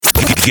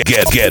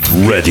Get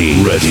ready.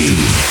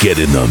 Get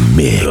in the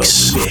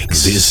mix.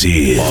 This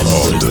is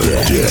On the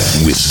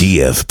Deck with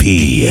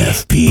DFP.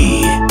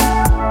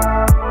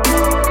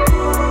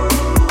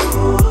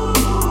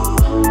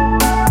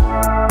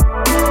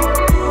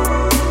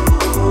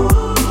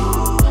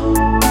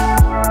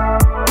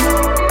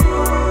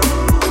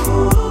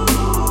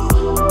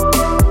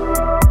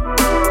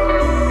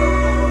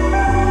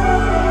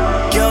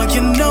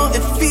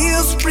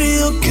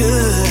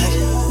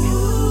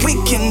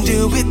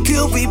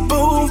 We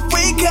both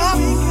wake up.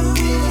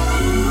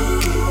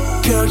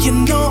 Girl, you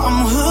know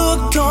I'm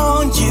hooked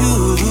on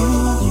you,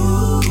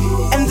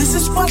 and this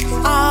is what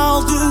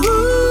I'll do.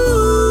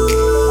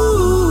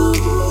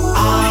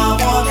 I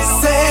wanna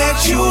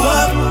set you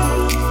up,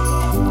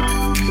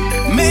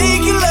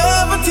 make you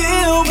love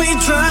until we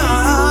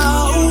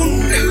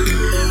drown.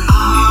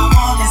 I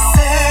wanna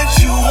set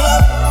you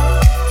up.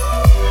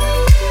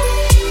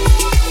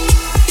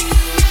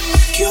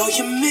 Girl,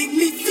 you make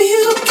me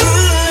feel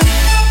good.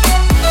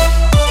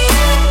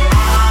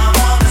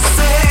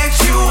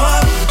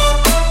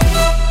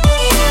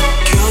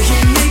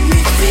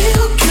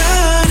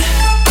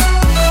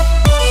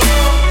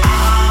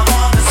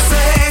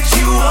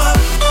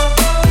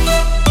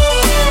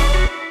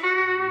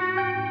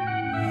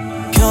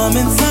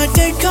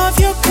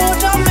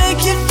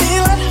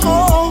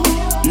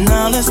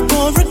 Let's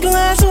pour a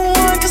glass of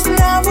wine, 'cause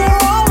now we're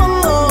all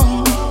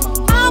alone.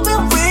 I've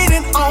been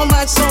waiting all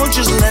night, so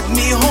just let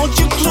me hold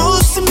you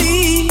close to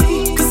me.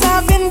 'Cause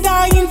I've been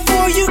dying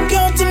for you,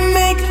 girl, to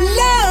make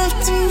love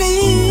to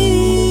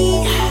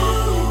me.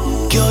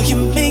 Girl, you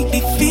make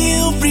me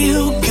feel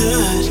real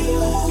good.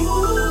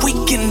 We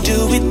can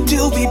do it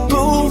till we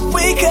both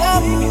wake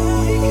up.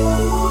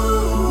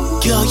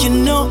 Girl, you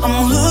know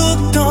I'm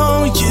hooked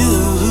on you,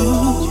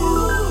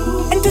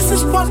 and this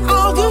is what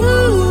I'll do.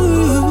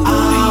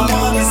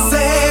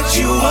 Set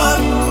you up,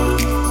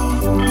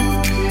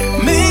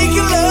 make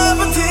you love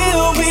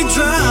until we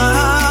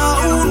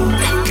drown.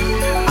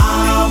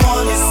 I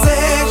wanna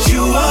set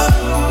you up.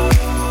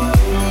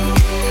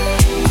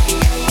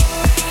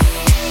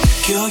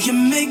 Girl, you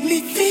make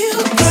me feel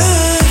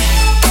good.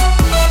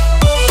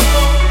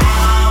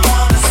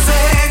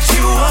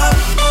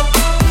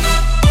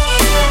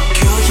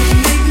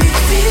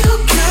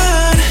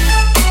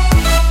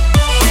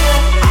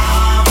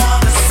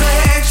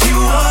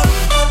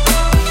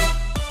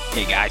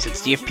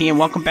 It's DFP and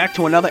welcome back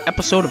to another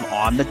episode of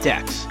On the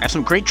Decks. I have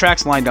some great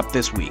tracks lined up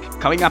this week.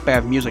 Coming up, I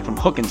have music from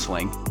Hook and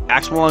Sling,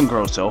 Axwell and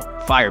Grosso,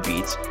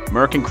 Firebeats,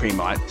 Merck and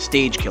Cremont,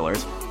 Stage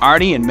Killers,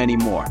 Artie, and many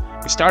more.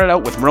 We started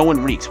out with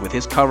Rowan Reeks with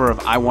his cover of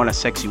I Wanna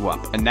Sex You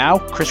Up, and now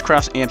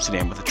Crisscross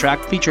Amsterdam with a track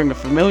featuring a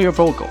familiar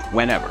vocal,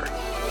 Whenever.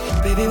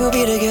 Baby, we'll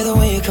be together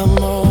when you come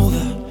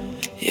over.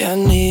 Yeah, I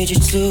need you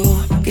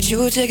to get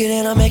you a ticket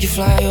and I'll make you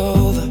fly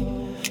over.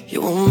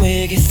 You won't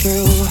make it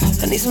through.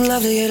 I need some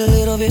love to get a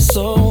little bit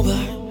sober.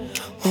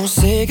 Won't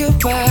say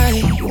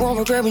goodbye. You won't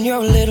regret when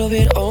you're a little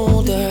bit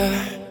older.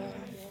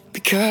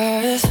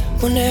 Because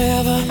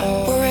whenever,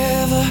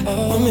 wherever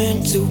we're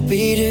meant to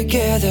be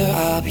together,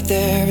 I'll be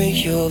there and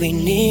you'll be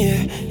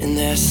near. And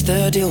that's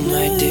the deal,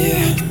 my dear.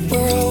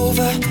 We're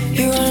over,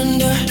 you're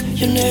under.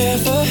 You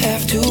never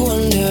have to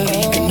wonder.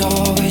 You can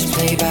always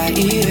play by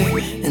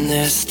ear. And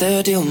that's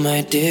the deal,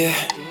 my dear.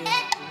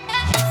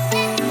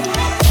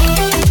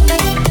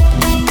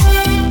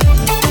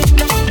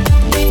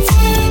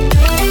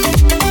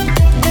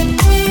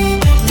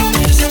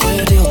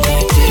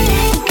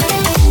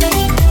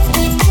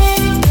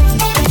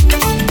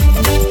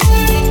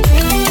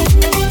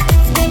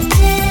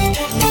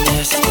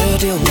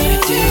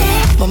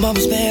 My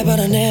mama's mad, but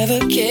I never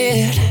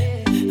cared.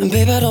 And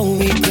babe, I don't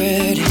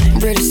regret it. I'm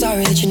pretty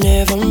sorry that you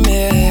never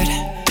met.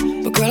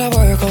 But girl, I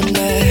work on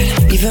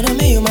that. Even a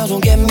million miles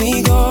won't get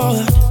me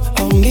going.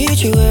 I'll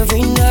meet you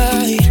every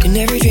night. In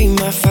every dream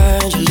I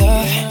find your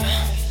love.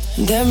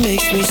 And that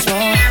makes me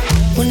smile.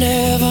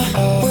 Whenever,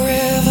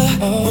 wherever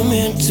we're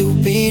meant to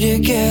be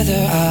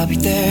together, I'll be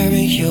there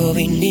and you'll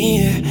be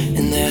near.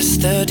 And that's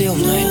the deal,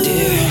 my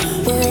dear.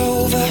 We're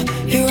over,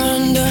 you're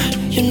under.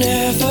 You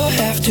never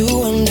have to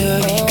wonder.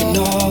 You can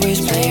always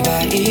play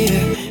by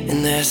ear.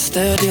 And that's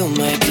the deal,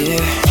 my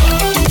dear.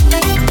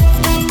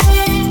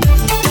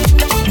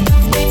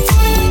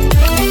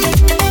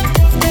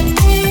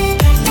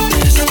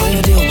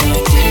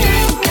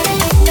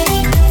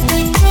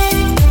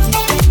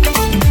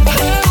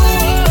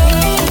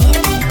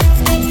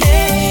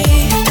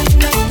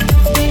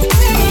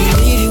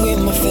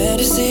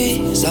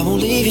 I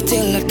won't leave you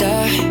till I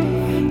die.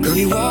 Girl,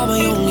 you are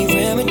my only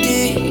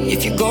remedy.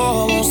 If you go,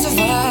 I won't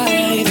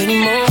survive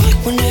anymore.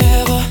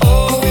 Whenever,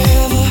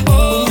 wherever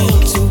we're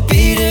meant to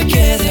be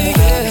together,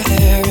 I'll be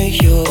there and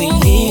you'll be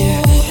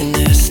near. And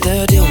that's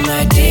the deal,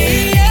 my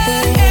dear.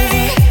 Wherever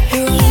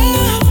you're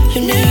under,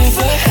 you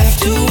never have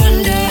to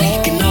wonder. You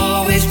can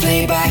always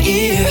play by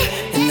ear.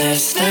 And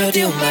that's the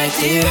deal, my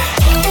dear.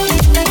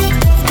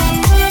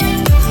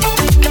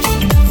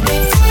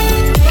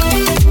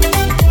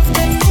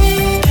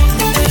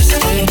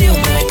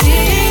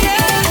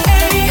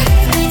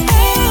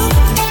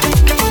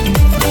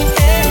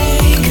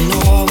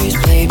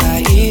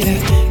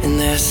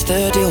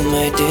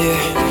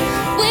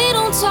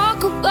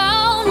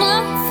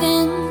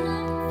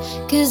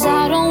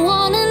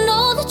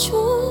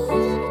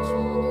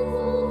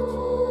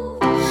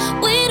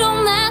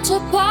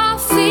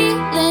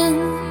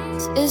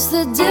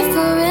 the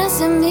difference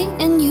in me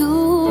and you?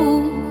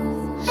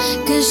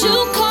 'Cause you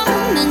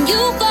come and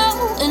you go,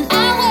 and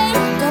I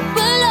wake up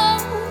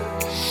alone.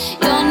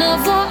 You're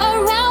never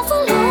around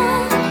for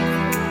long.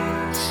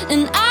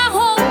 And I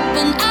hope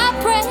and I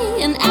pray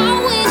and I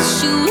wish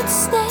you would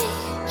stay.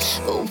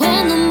 But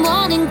when the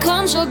morning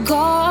comes, you're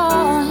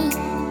gone.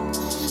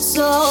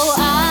 So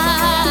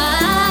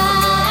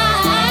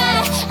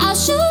I'll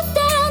shoot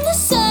down the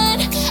sun.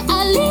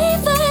 I'll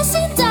leave us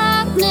in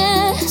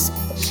darkness.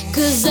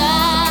 'Cause I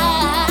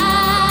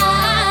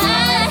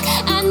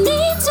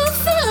need to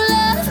feel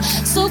love.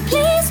 So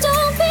please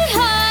don't be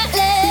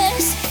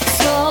heartless.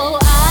 So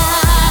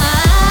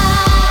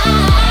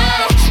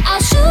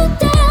I'll shoot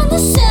down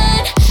the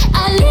sun.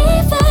 I'll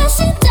leave us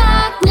in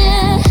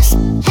darkness.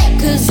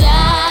 'Cause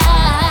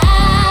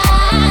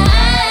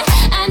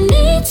I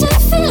need to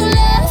feel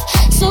love.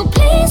 So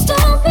please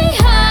don't be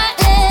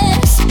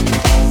heartless.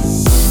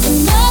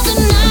 Another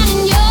night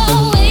and you're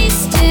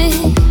wasted.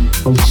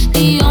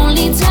 The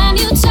only time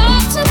you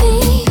talk to me.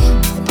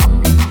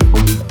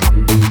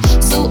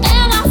 So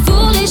am I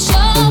foolish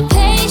or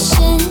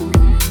patient?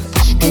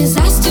 'Cause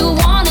I still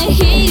wanna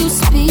hear you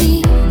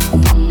speak.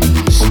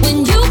 When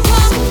you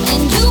come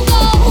and you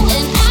go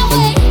and I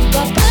wake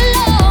up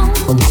alone.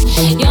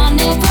 You're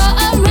never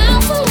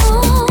around for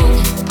long.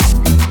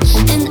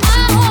 And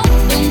I hope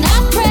and I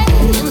pray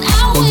and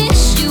I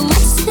wish you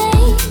would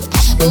stay.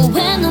 But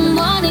when the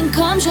morning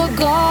comes, you're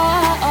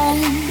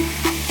gone.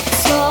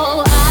 So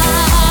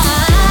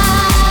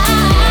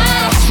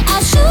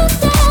I'll shoot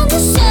down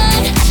the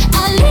sun.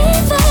 I'll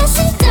leave us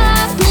in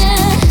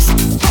darkness.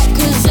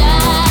 'Cause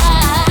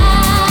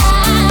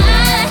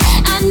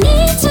I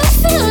need to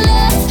feel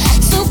love.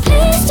 So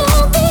please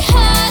don't be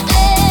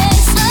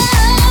heartless.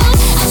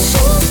 I'll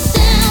shoot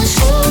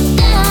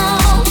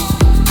down.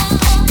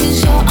 'Cause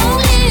you're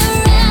only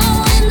around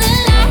when the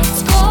lights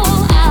go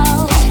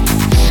out.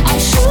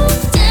 I'll shoot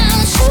down.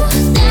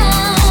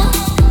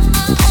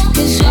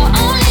 'Cause you're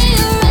only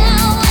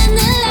around when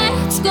the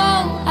lights go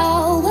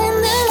out. When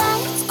the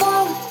lights go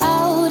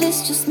out, it's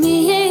just me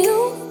and you.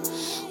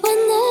 When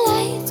the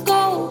lights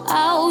go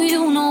out,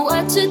 you know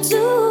what to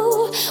do.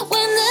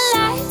 When the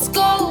lights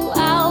go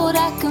out,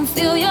 I can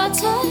feel your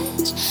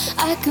touch.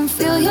 I can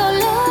feel your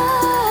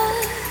love.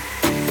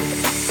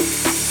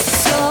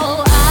 So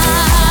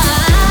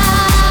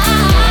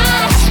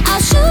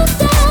I'll shoot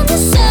down the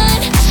sun.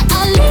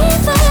 I'll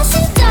leave us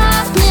in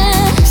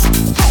darkness.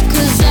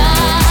 'Cause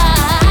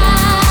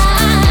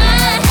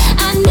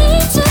I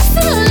need to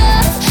feel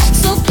love.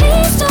 So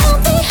please don't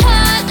be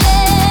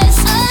heartless.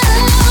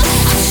 I'll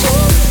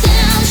shoot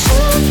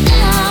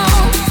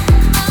down.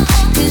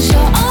 'Cause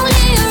you're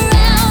only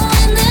around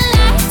when the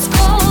lights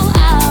go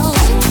out.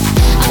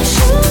 I'll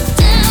shoot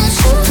down.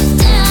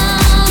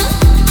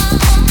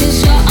 'Cause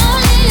you're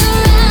only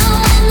around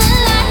when the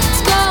lights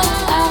go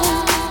out.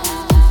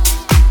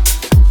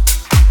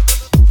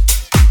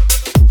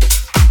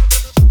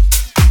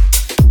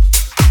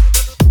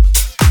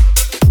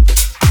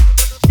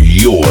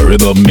 You're in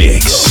the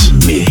mix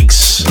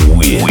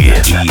with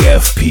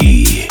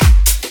DFP.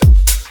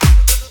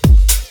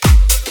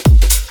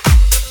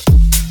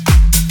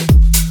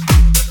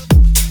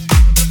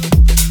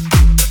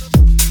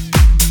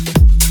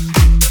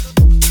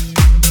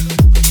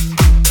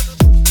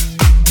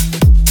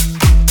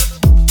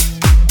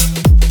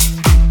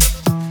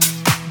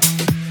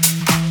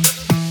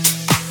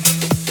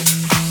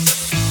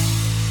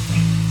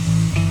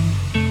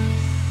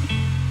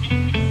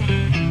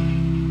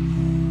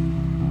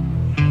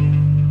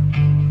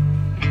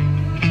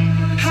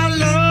 How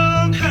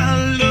long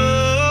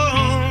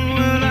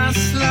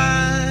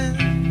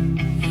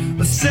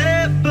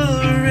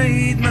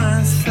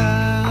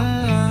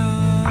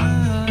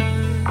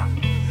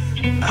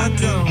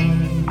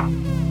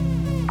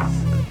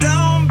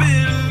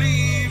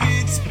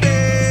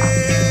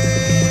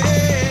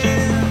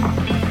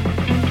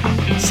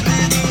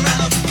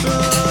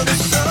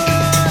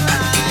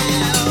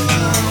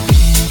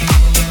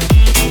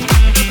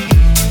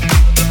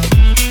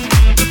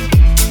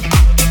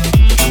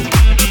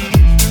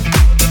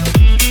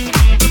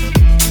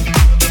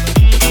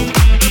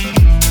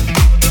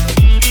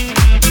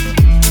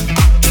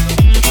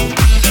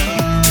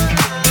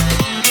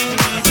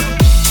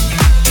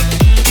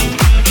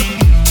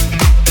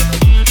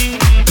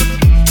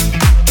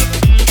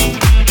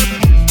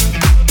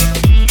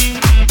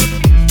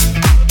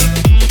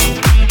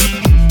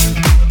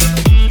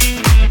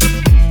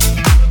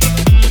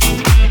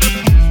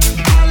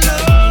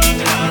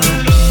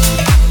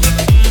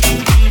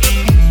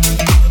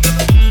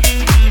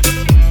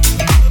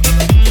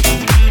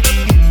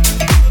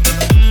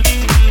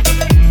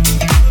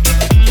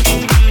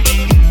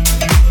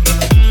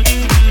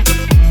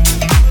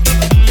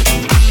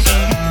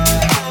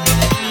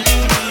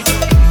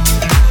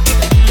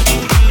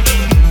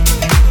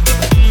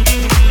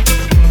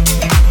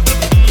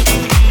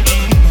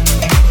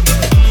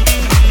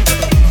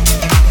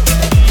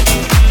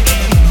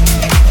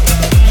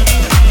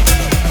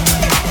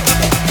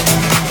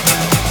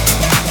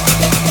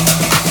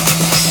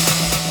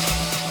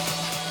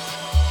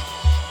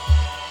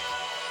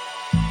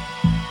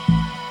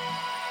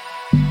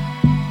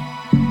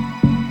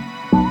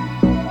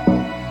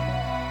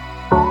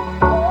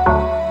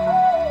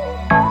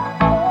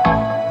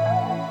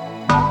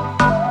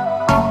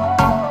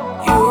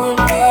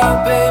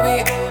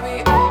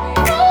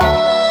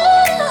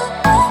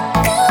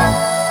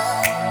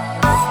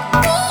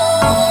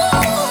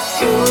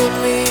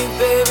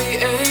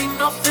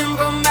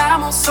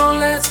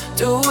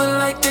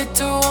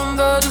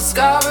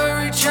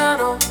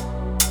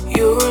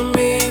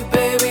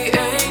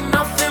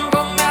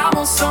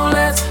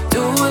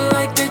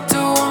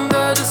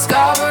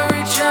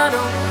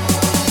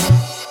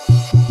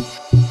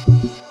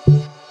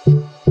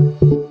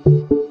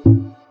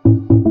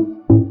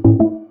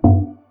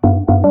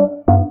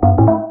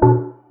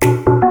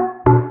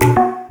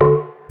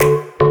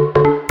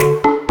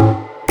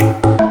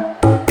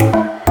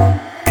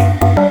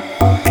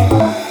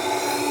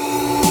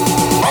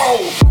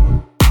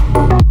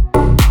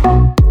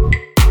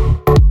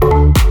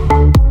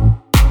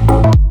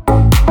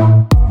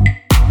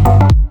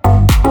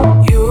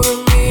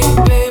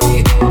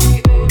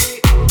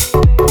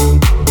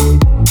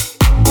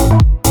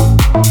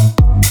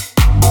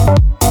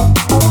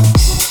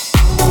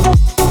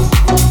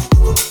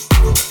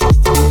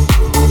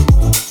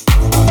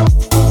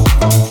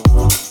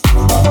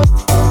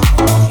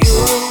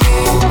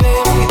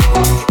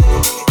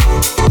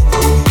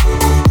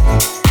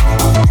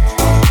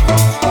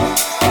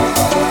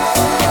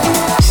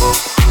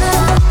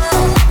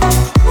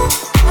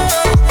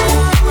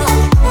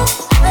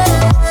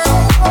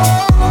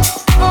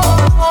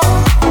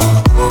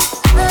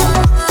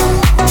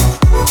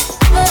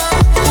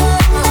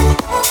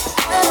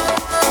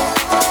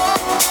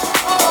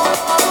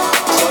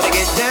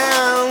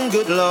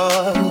good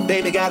Lord.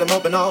 Baby got 'em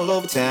open all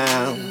over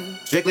town.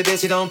 Strictly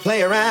bitch, you don't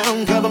play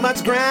around. Cover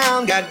much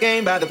ground, got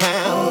game by the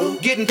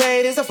pound. Getting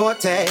paid is a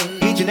forte,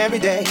 each and every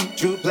day.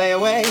 True play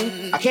away,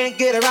 I can't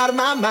get her out of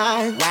my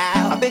mind.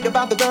 Wow, I think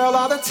about the girl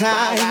all the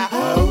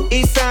time.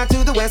 East side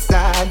to the west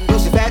side,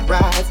 pushing fat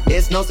rides,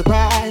 it's no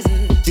surprise.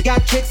 She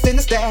got tricks in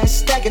the stash,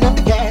 stacking up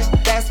the cash.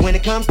 That's when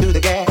it comes to the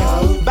gas.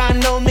 By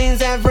no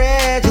means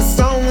average, it's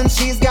someone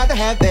she's got to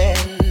have there.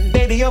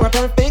 Baby, you're a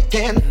perfect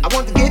 10. I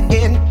want to get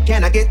in.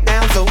 Can I get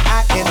down so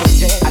I can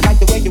share? I like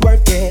the way you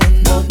work it.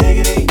 No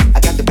diggity. I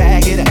got to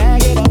bag it up.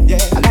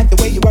 Yeah. I like the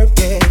way you work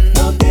it.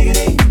 No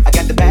diggity. I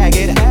got to bag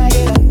it up.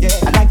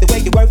 Yeah. I like the way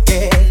you work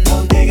it.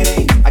 No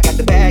diggity. I got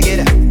to bag it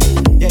up.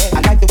 Yeah. I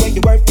like the way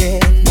you work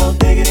it. No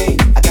diggity.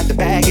 I got to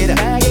bag it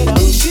up.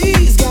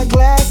 She's got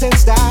class and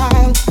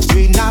style.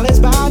 Street knowledge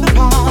by the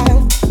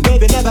pile.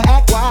 Baby, never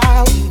act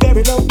wild.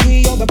 Very low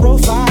key on the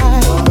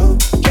profile.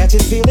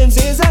 Catching feelings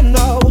is a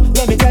no.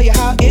 Let me tell you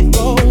how it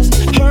goes.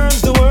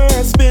 Turns the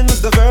word,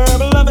 spins the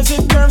verb. Love is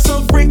it curves,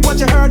 so freak what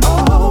you heard.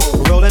 Oh,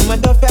 rolling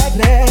with the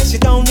fatness. You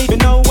don't even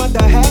know what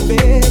the half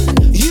is.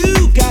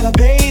 You gotta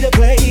pay to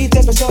play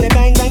just for sure they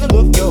bang bang and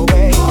look your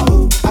way.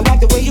 I like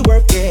the way you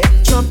work it.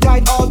 Trump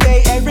tight all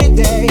day, every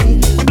day.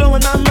 You're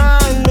blowing my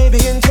mind, maybe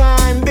in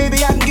time.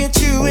 Baby, I can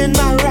get you in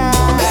my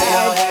ride. Hey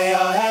yo, hey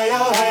yo, hey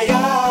yo, hey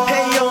yo.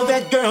 Hey yo,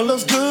 that girl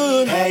looks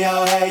good. Hey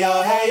yo, hey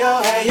yo, hey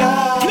yo, hey yo.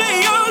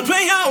 Play on,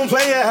 play on,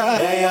 player.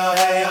 Hey yo,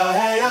 hey yo,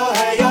 hey yo,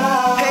 hey yo.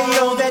 Hey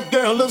yo, that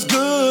girl looks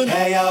good.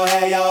 Hey yo,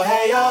 hey yo,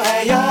 hey yo,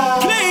 hey yo.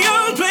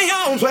 Play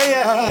on,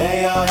 player.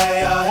 Hey yo,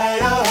 hey yo, hey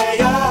yo, hey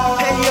yo.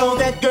 Hey yo,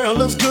 that girl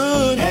looks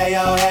good. Hey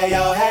yo, hey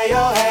yo, hey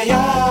yo, hey yo.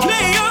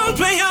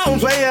 Play on,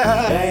 player.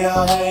 Hey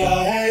yo, hey yo,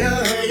 hey yo,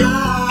 hey yo.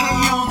 Hey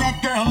yo, that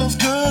girl looks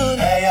good.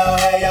 Hey yo,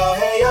 hey yo,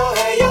 hey yo,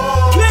 hey yo.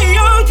 Play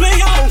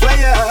on,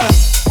 player.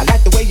 I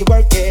like the way you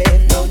work it.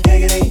 No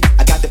diggity.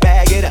 I got to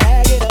bag it up.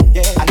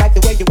 Yeah. I like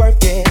the way you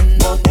work it.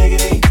 No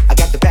diggity. I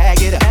got to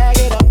bag it up.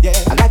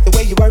 Yeah. I like the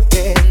way you work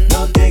it.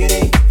 No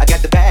diggity. I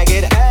got to bag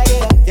it up.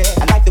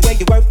 Yeah. I like the way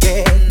you work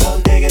it. No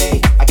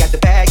diggity. I got to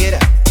bag it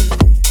up.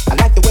 I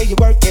like the way you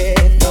work it.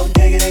 No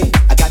diggity.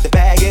 I got to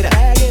bag it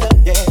up.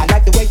 Yeah. I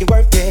like the way you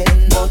work it.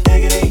 No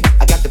diggity.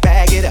 I got to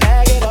bag it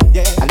up.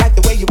 Yeah. I like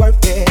the way you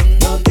work it.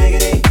 No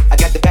diggity. I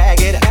got to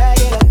bag it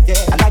up.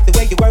 Yeah. I like the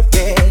way you work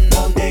it.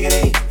 No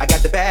diggity. I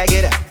got to bag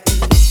it up.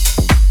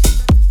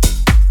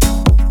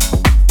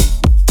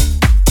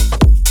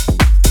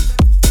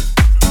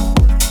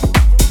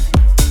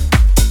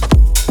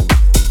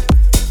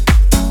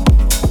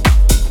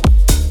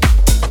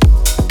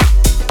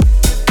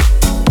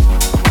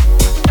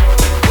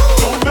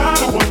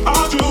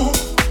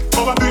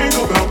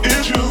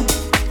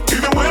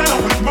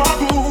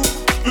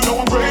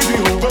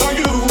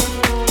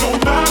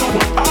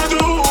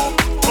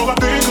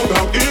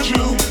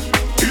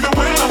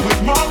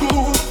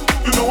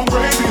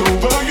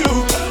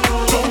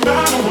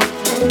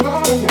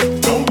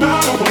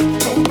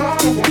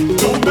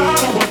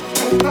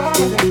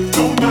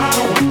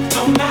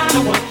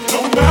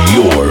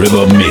 You're in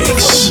the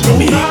mix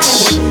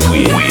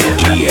with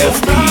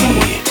DFP.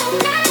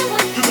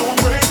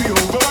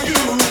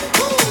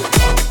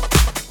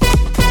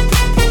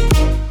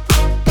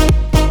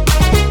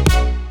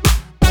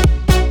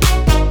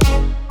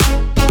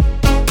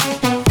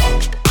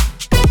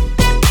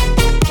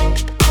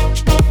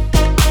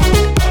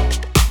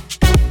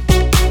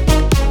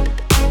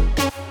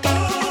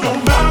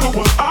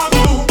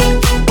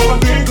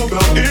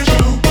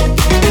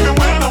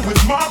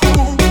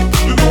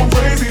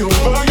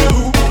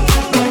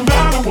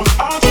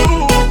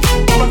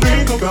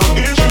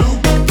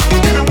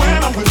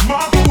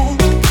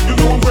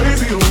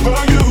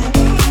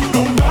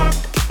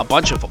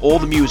 Bunch of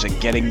old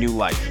music getting new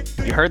life.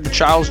 You heard the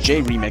Charles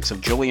J remix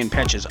of Julian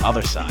Petch's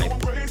Other Side,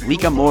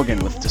 Lika Morgan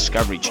with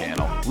Discovery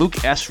Channel,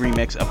 Luke S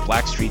remix of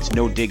Blackstreet's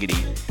No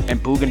Diggity,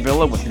 and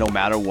Bougainvillea with No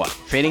Matter What.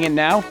 Fading in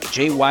now,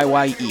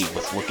 JYYE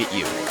with Look at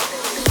You.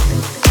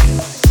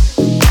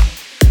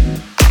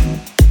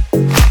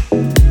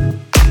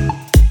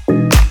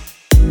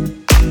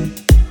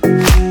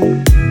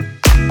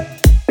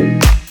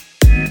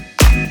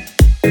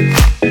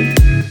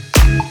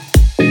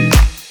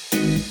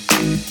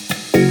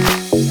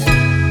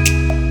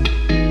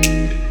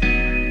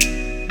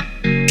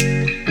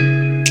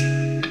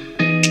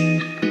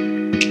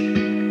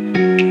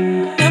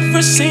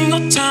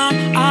 Single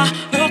time I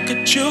look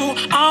at you,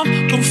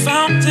 I'm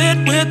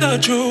confounded with the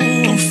truth.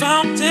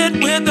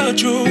 Confounded with the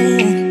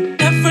truth.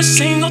 Every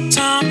single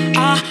time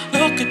I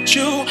look at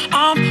you,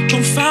 I'm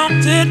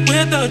confounded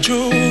with the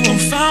truth.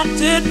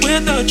 Confounded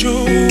with the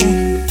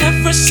truth.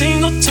 Every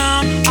single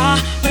time I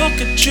look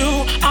at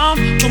you,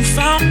 I'm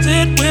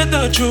confounded with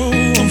the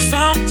truth.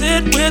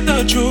 Confounded with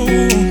the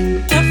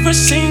truth. Every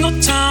single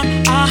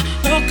time I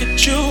look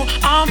at you,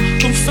 I'm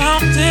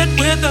confounded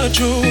with the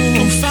truth.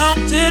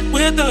 Confounded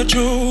with the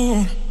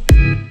truth.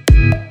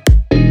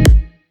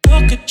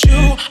 Look at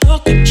you,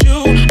 look at you.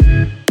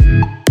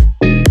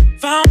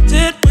 Found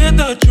it with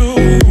the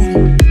truth.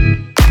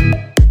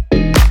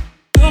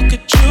 Look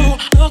at you,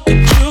 look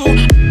at you.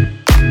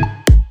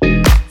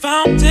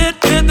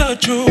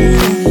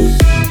 truth.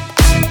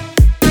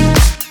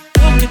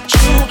 Look at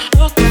you,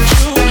 look at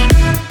you.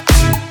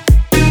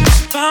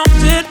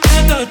 Found it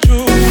in the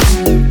truth.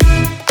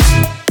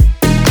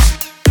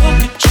 Look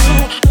at you,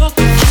 look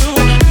at you.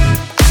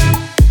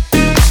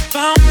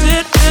 Found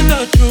it in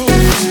the truth.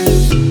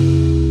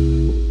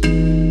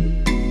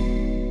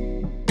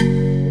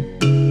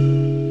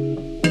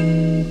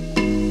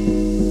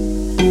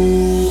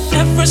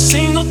 Every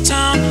single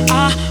time I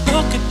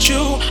look at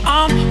you,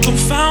 I'm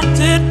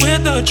confounded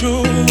with the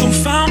truth.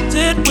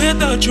 Confounded with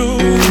the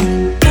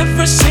truth.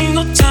 Every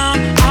single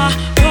time I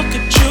look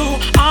at you,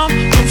 I'm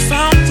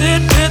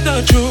confounded with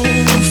the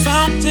truth.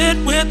 Confounded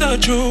with the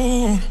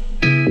truth.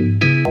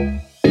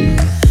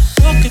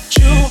 Look at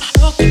you,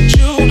 look at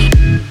you.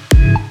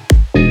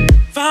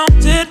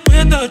 Found it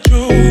with the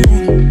truth.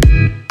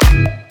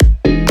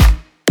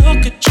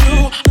 Look at you,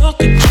 look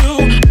at you.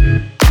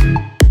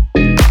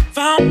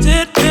 Found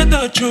it with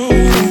the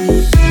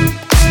truth.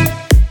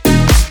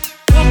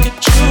 Look at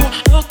you,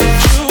 look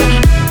at you.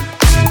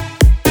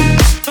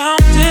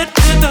 Found it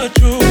with the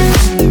truth.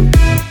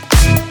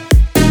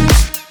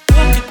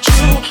 Look at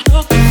you,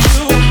 look at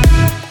you.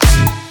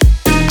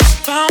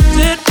 Found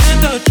it with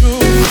the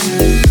truth.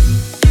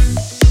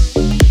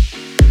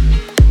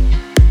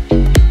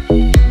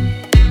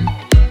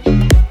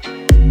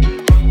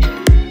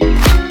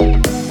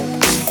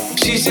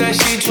 She said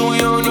she too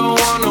young, don't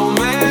want no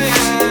man.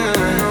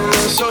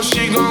 So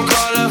she gon'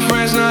 call her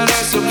friends, now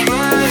that's the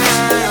plan.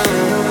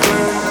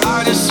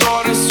 I just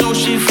ordered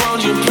sushi from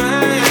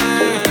Japan.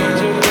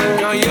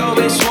 Now yo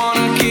bitch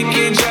wanna kick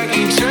it,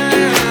 Jackie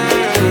Chan.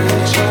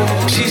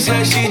 She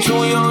said she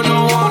too young,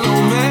 don't want no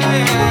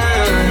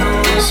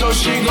man. So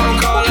she gon'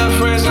 call her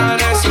friends, now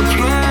that's the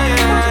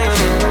plan.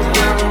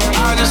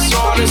 I just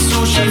ordered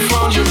sushi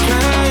from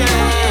Japan.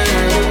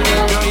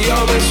 Now yo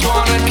bitch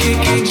wanna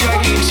kick it,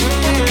 Jackie Chan.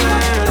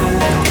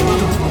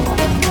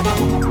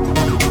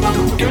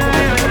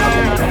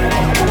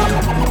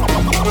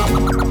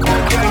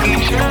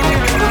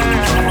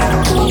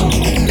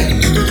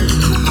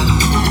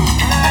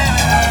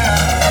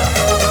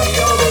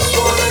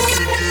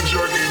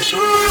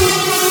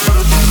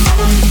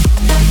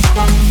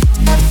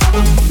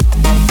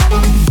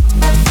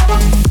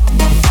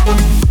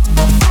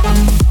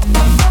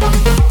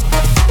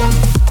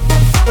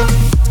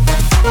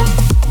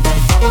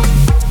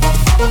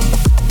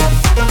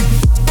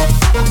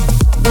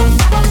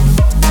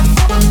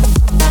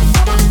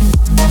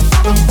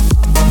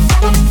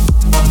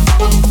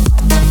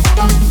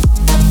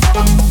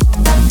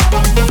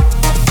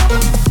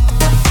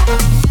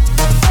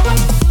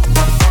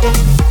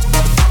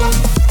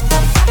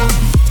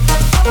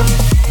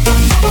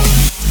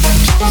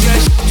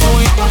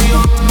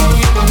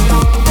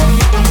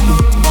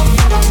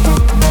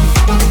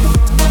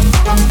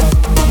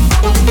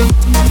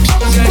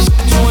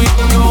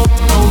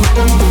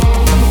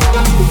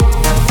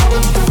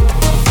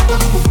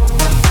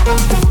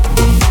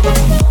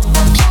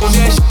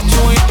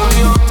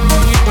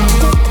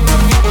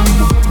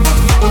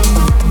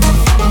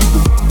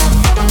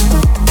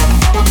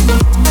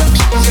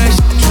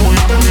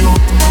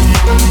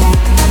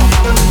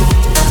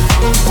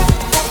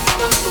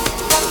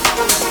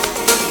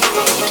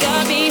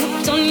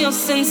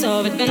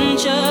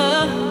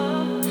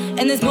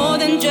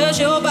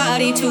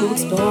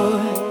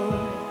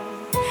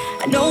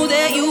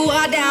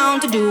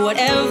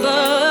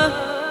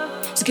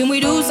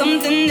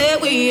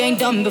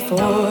 Before.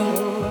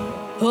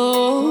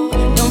 Oh,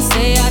 don't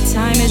say our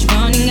time is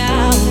running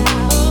out,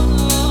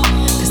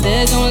 'cause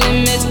there's no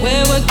limits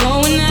where we're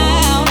going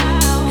now.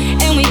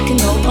 And we can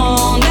go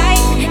all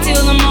night,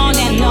 till the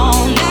morning,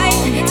 all night,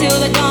 till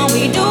the dawn.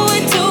 We do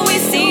it till we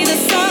see the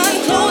sun.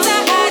 Close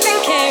our eyes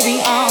and carry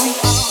on.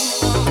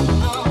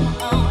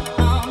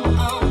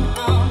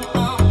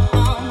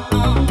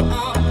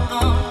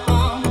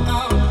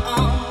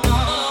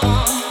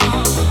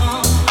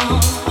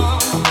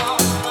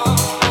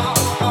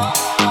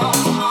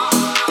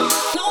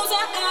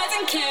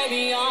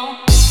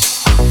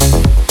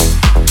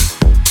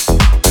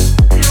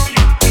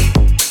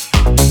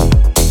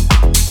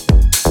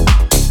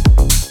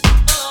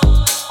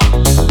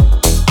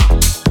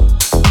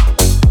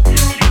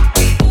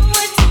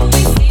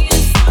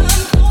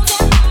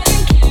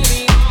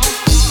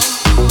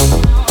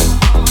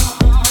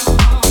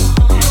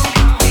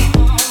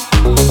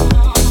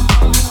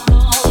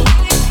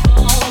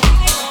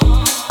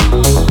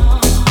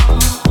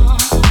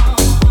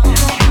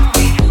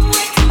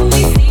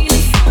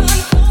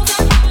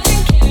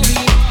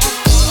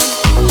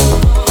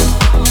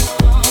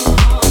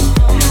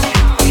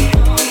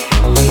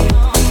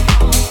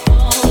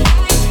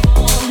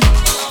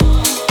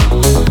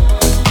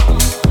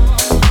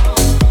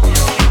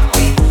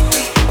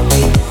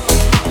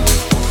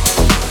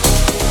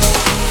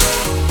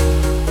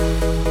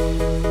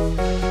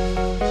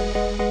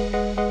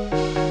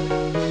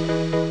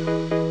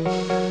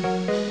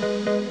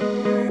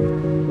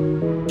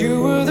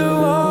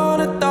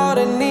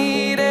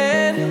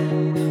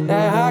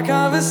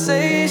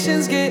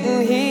 conversations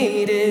getting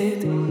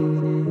heated.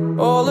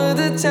 All of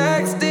the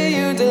texts that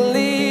you delete.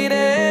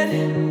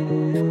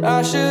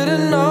 I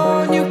should've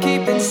known you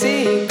keeping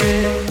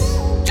secrets.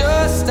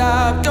 Just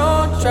stop,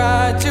 don't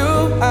try to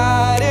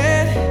hide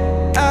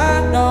it.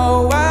 I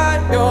know why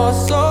you're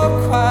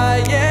so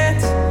quiet.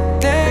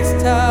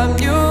 Next time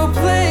you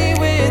play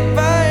with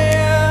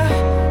fire,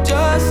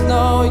 just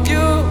know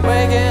you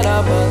waking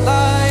up a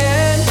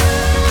lion,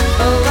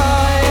 a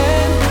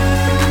lion,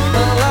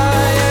 a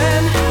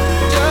lion.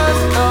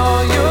 Just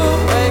know you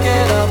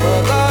waking up a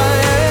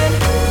lion.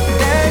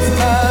 Next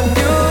time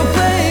you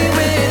play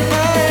with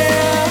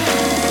fire,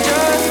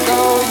 just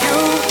know you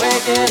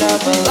waking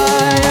up a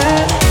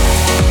lion.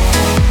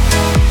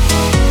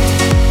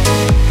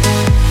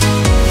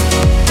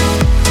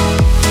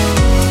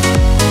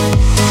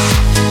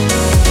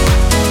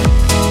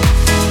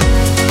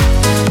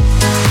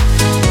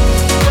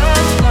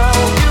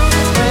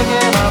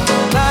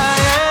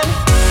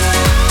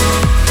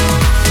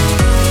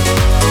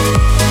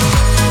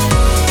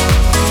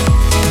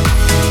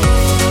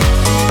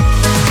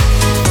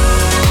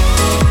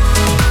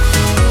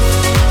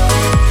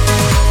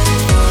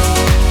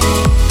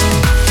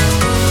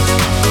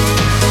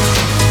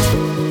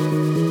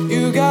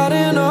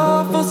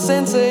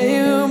 Sense of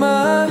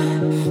humor,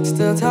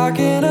 still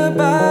talking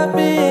about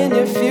me in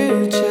your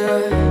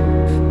future.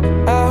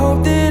 I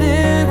hope that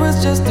it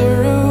was just a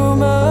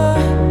rumor,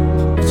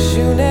 but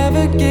you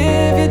never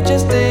give, you're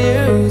just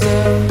a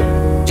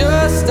user.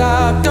 Just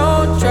stop,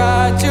 don't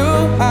try to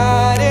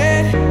hide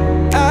it.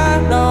 I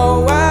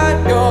know why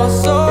you're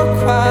so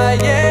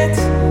quiet.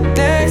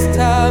 Next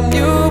time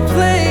you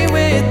play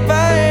with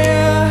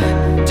fire,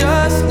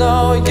 just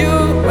know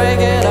you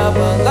waking up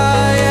a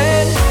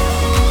lion,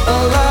 a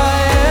lion.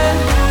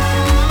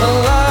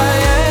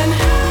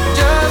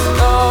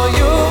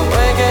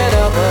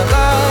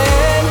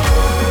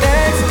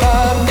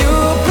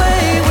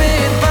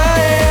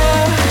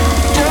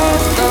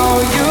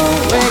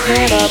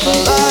 Up a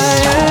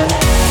lion.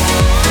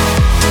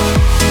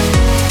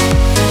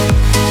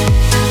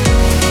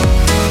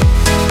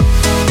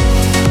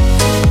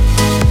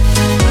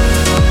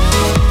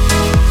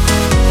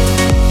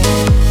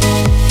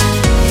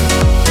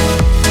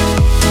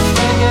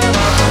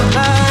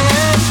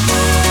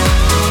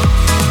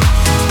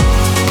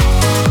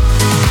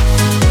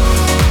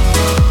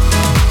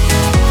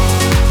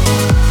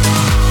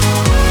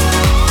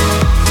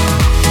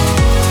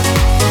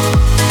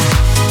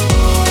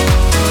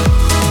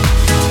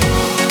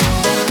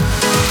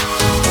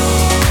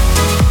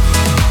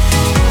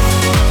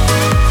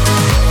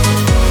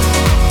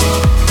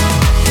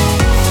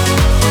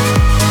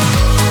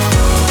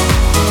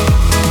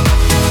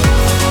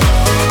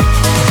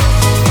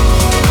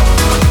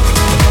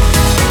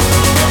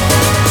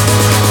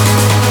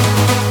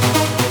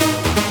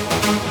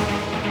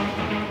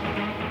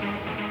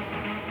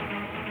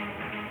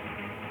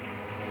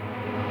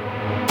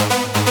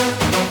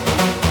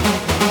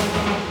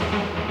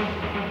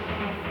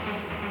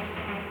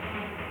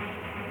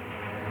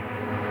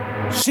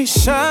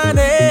 She's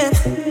shining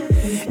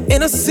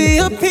in a sea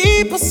of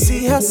people,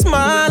 see her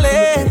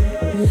smiling.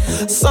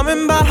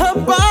 Something about her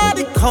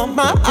body caught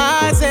my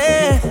eyes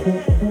and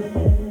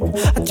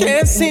I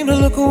can't seem to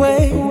look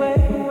away.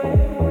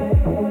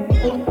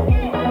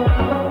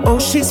 Oh,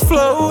 she's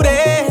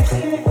floating,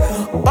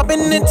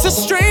 bumping into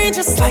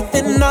strangers like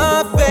they're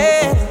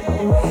nothing,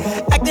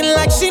 acting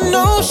like she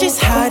knows she's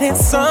hiding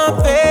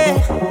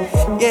something.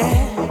 Yeah,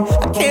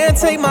 I can't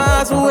take my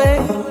eyes away,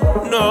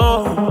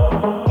 no.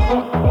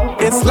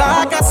 It's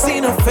like I've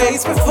seen her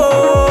face before.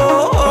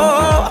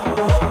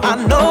 I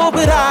know,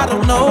 but I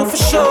don't know for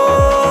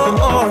sure.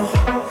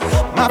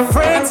 My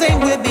friends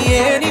ain't with me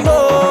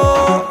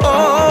anymore.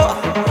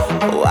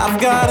 Oh,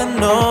 I've gotta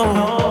know.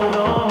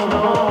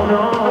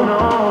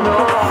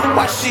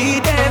 Why she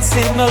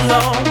dancing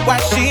alone? Why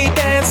she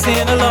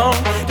dancing alone?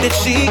 Did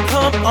she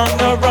come on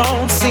her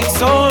own? Seems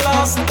so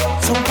lost.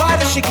 So why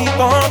does she keep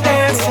on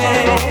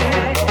dancing?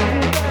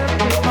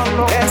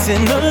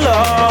 Dancing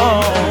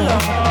alone.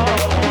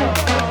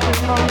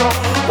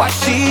 Why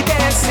she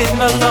dancing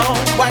alone?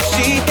 Why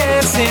she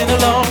dancing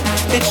alone?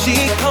 Did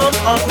she come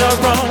on her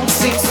own?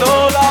 Seems so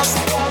lost.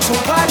 So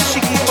why does she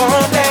keep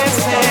on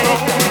dancing?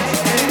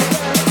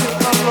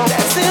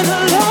 Dancing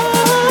alone.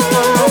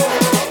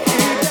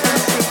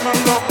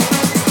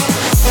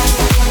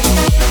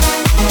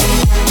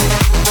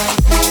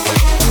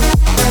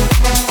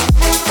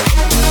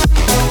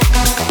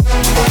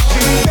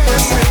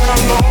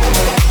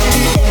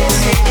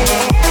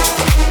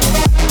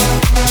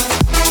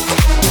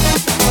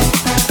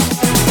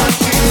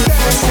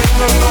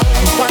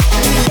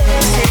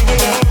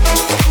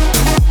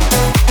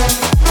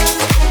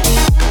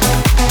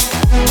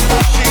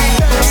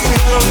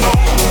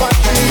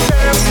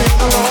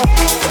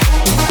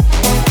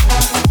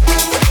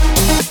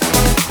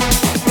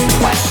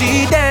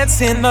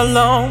 Dancing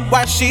alone,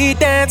 why she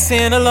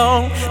dancing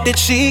alone? Did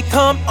she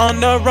come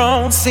on her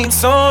own? Seems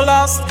so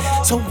lost.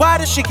 So why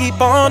does she keep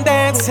on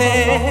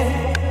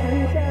dancing?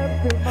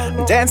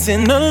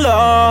 Dancing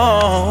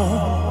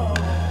alone.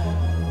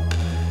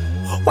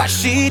 Why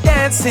she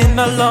dancing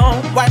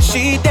alone? Why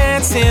she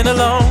dancing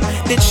alone?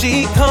 Did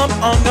she come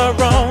on her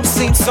own?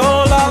 Seems so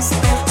lost.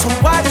 So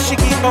why does she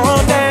keep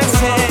on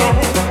dancing?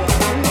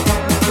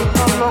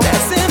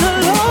 Dancing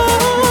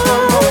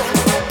alone.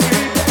 Why she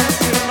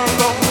dancing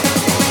alone?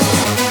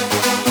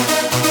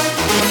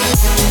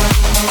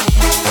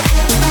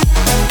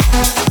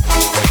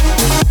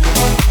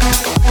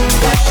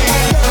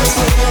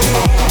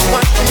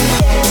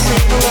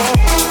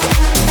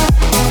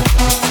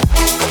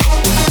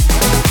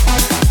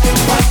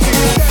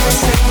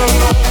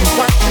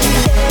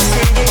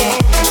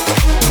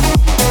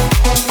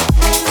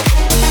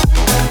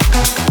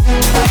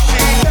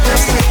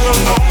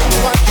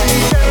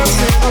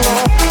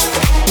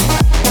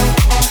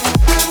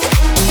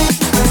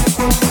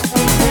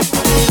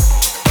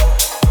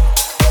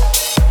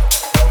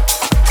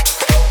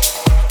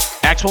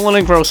 Axwell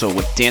and Ingrosso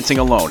with Dancing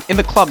Alone in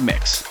the club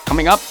mix.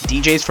 Coming up,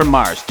 DJs from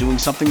Mars doing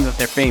something that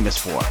they're famous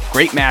for.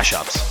 Great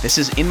mashups. This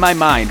is In My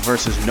Mind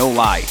versus No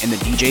Lie in the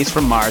DJs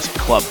from Mars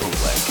club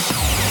bootleg.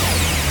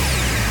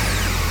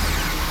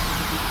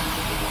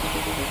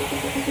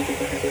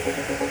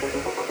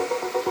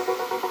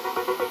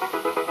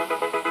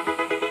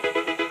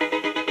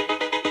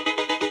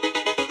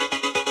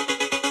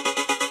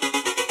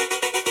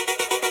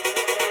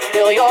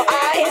 Feel your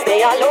eyes,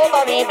 they all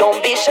over me, don't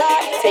be shy.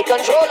 Take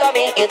control of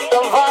me, it's the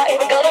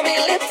vibe, gonna be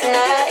lit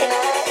tonight.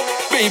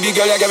 Baby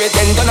girl, you give me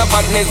 10 ton of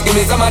fatness, give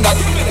me some of that.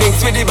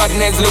 Mix with the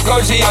badness, look how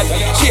she hot.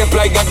 Shape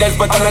like a death,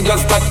 but I'm not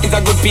just that. It's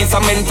a good piece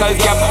of mental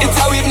gap. It's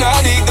how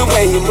hypnotic the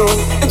way you move.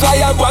 It's why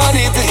I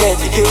wanted to get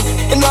to you.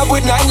 And I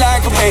would not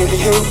like a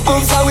baby you.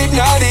 Moves how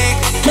hypnotic.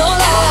 No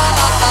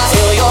lie,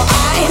 feel your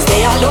eyes,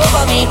 they all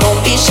over me, don't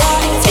be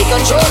shy. Take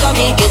control of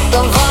me, get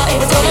the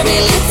vibe, it's gonna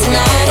be lit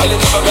tonight.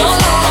 No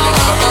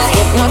lie,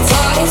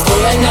 hypnotized,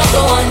 we're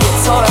another one,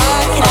 it's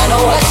alright. I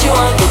know what you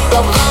want, get the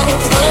vibe,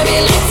 it's gonna be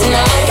lit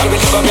tonight.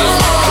 No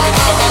lie,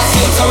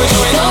 how we do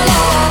it. No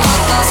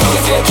lie, So we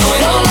say do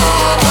it. no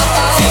lie,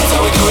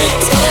 How we do it.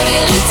 it's gonna be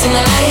lit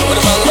tonight. What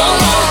about No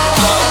lie,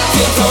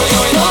 how we do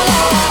it. no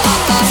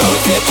lie, So we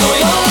say do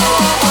it. no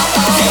lie,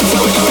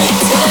 How we do it.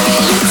 it's gonna be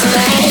lit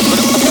tonight.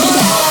 No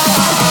lie.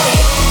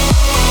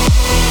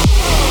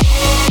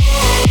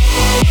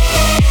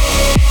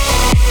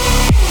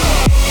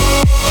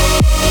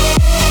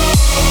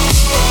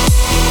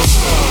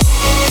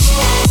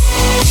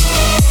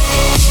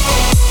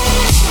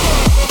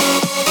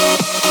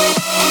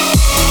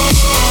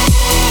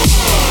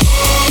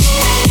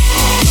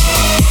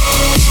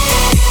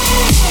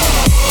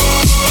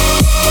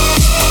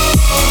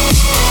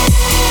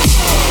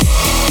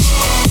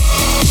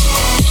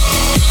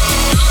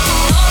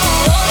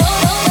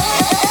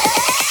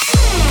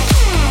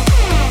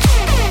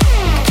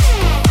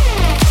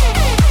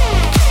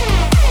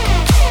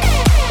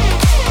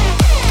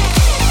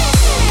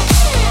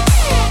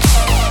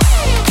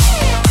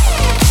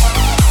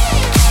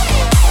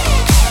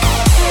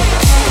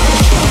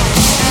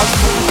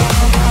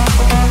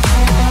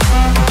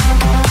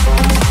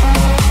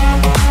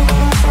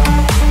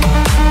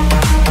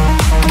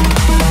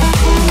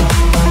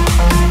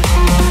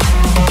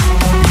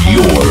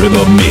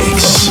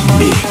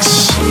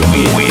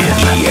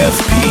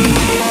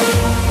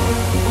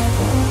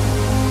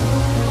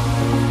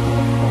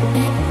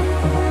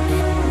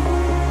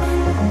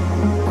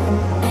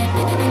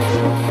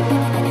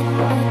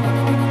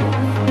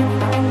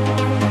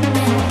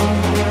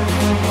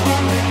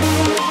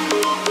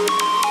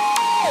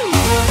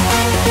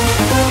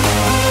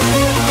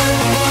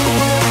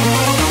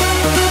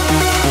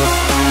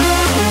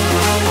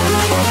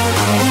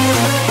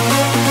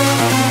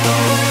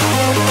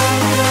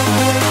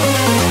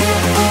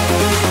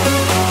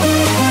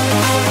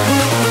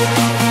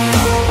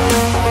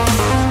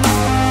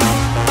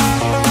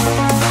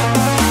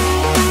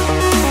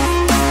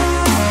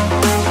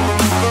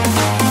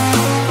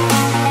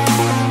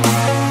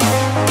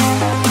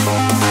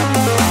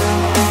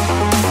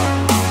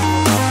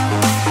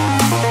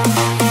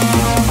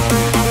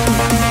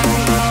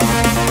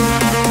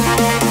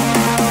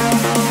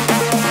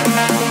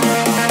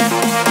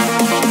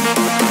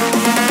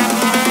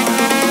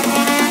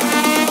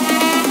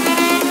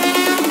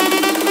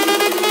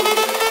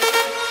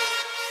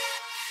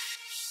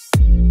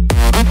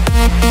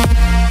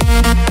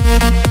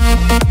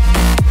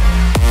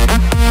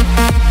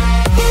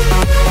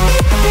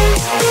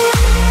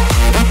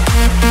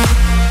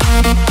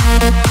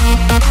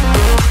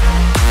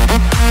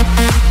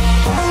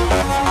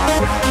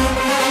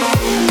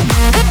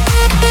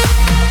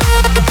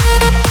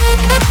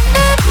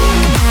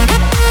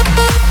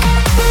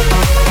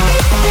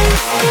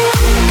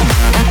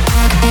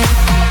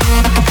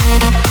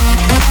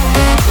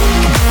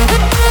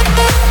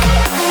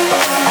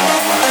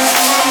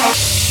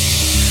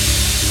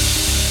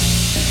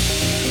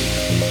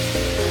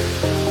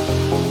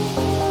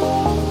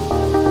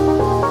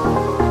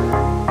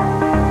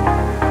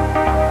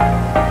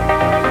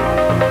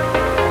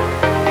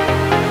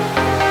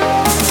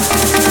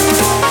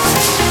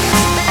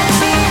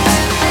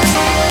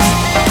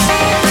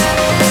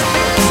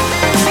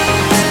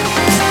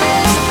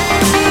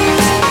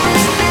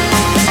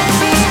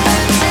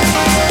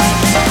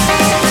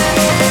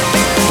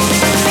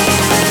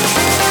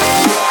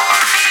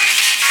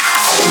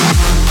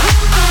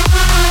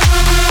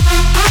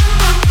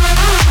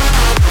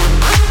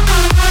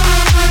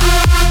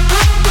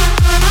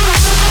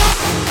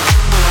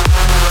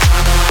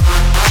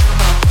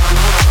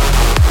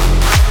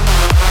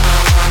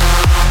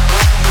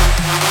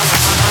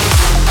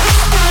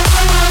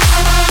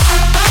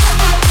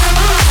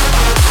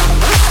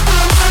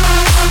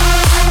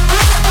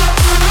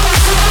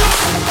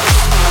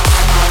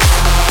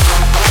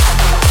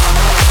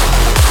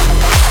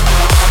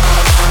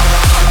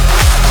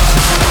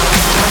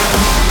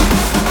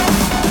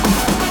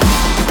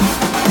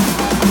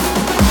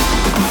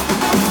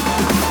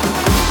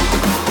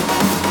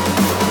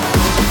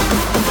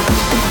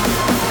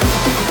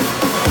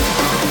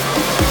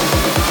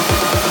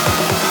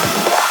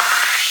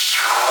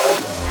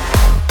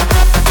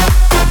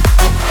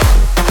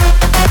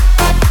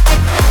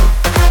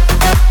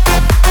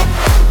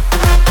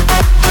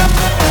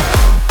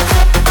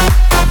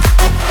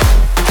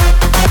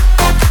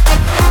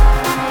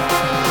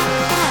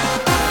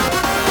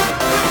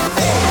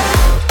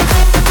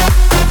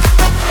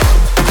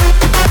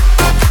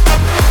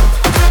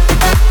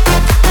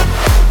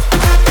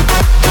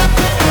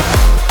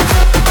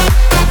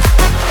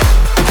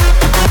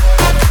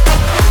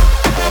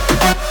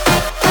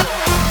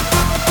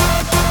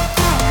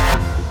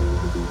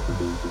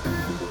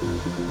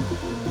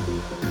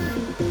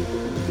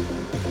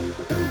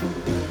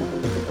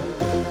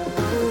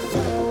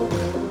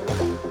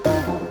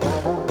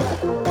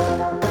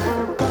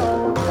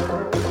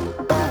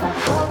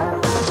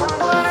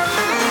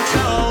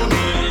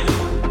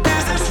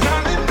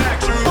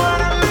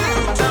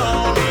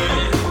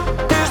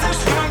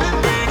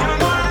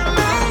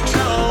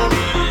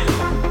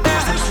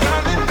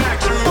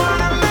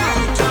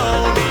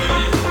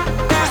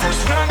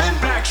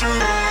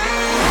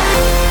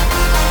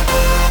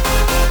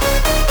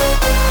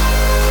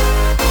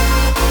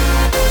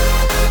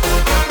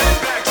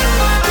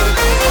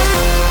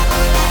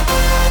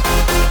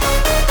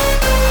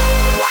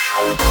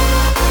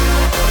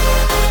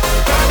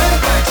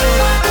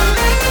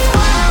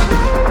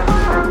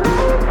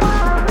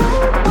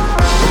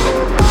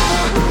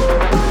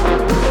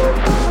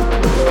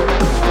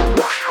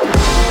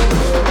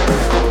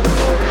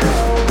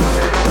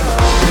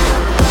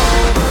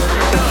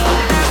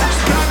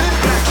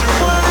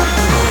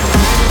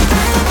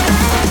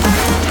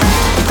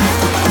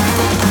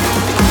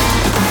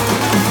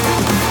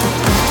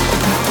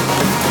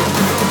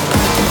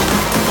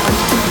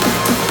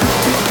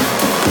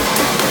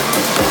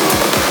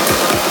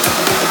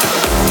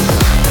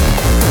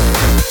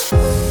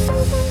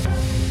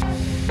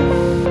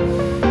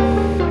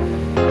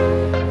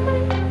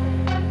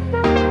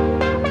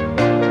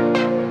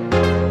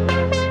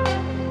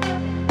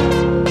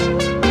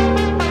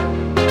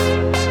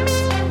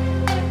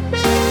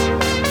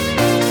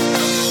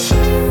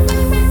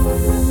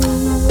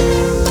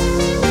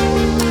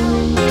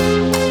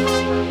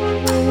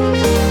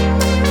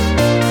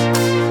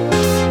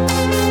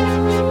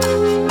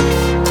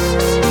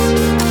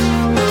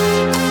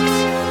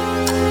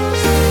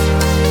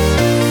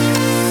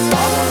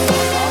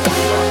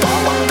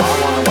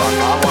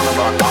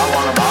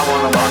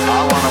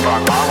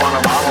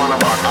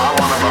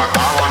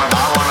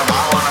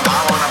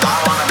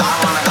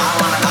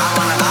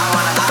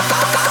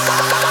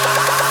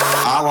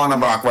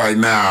 rock right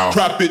now.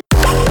 Drop it.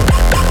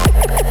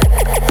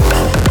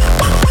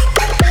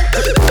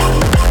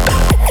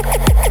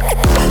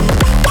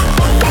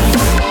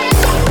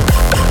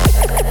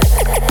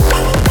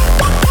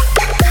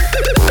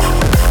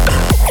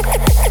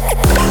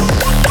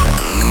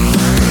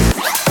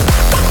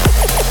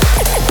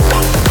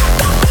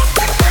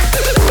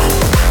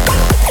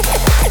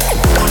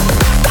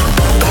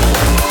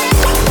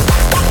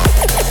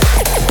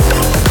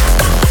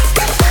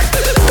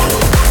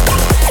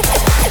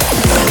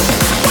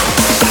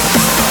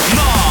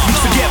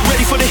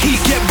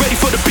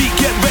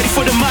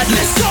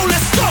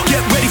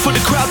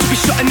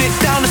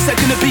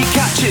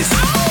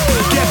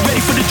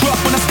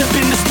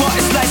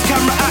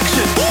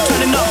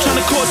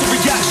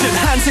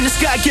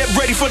 Get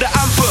ready for the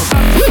anthem.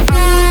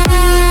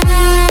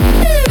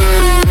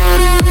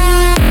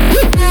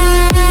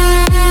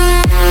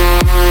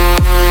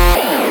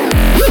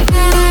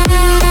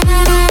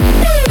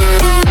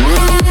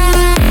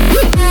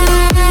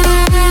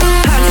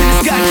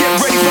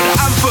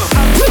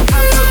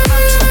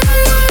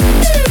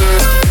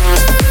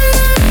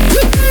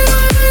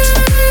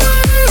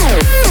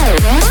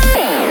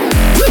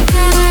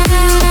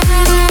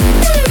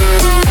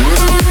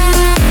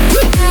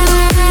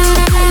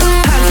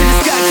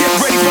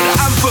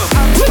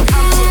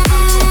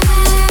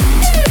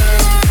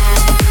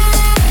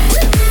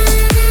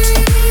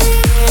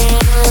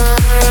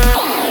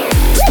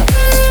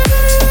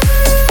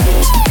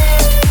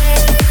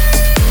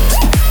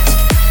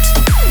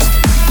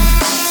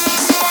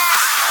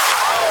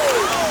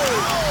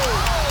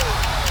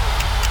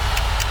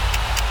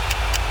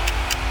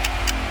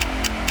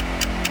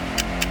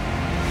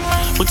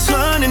 We're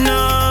turning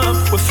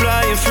up, we're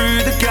flying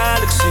through the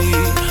galaxy.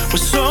 We're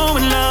so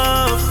in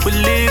love, we're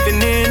living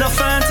in our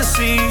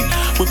fantasy.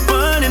 We're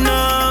burning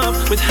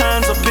up, with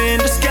hands up in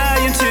the sky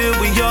until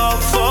we all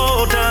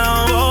fall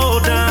down, fall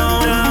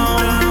down,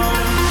 down.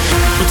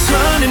 We're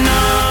turning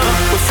up,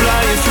 we're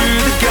flying through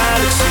the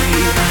galaxy.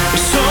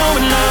 We're so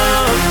in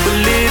love,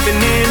 we're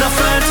living in our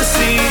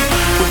fantasy.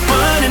 We're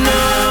burning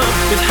up,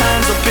 with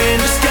hands up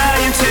in the sky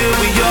until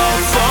we all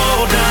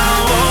fall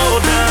down,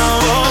 fall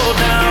down, fall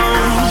down.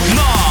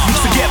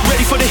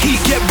 Ready for the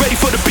heat, get ready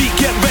for the beat,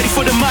 get ready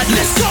for the madness.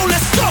 Let's go,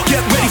 let's go.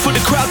 Get ready for the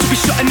crowd to be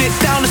shutting it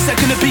down the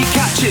second the beat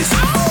catches.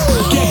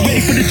 Get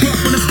ready for the drop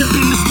when I step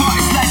in the spot.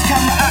 It's lights,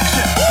 camera,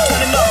 action.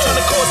 Turning up, trying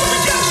to cause a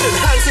reaction.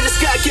 Hands in the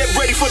sky, get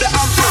ready for the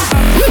anthem.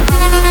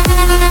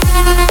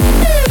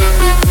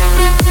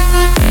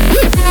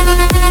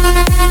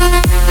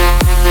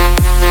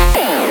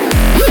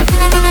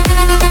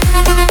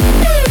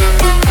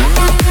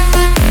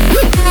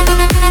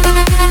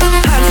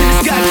 Hands in the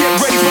sky, get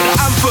ready for the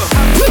anthem.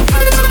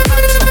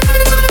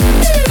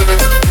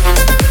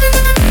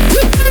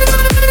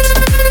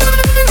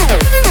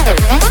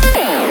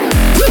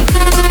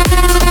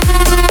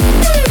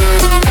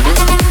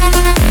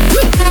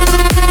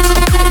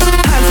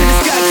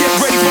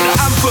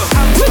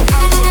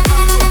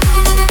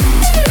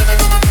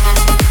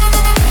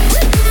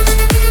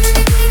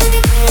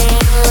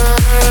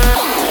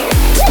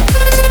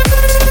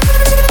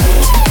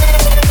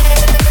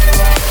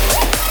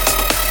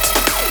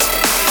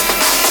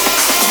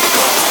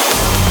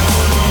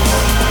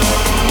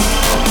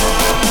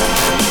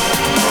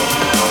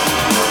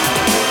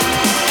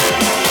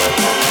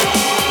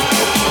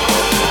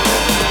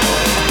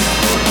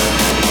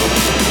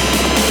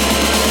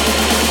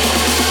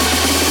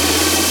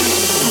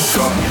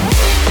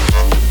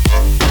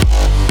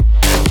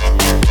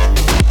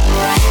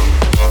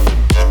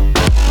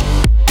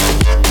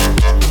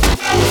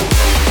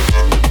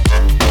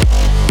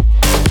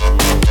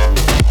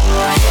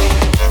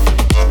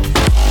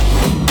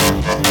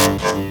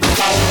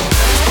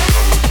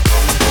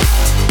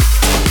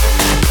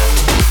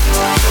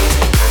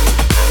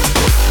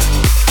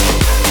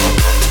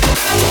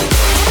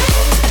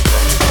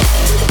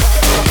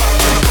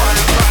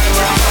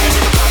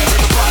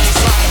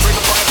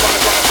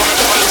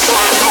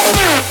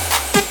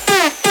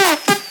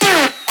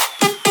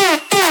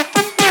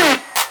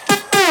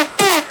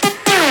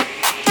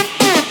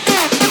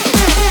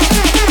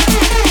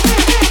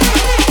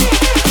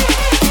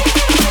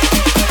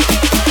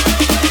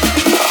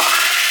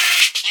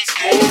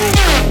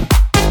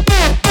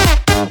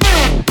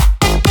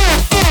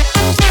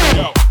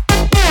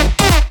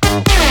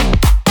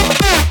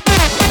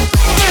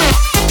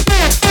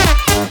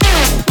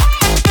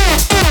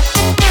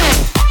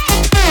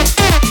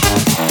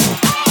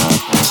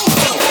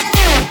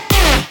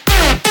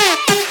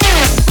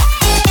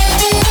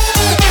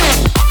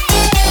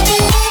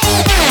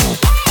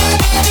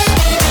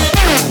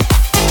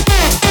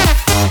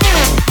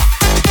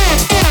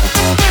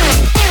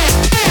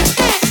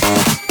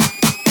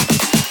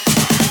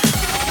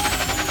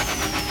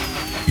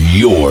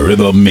 You're in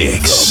the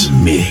mix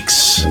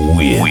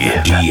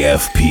with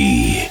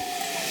DFP.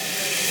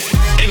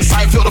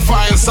 Inside, feel the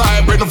fire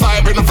inside. Bring the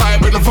vibe, bring the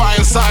vibe, bring the fire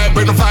inside.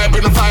 Bring the vibe,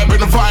 bring the vibe, bring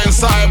the fire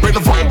inside. Bring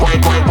the vibe,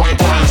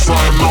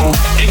 inside. No.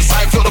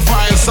 Inside, feel the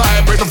fire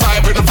inside. Bring the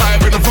vibe, bring the vibe,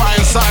 bring the fire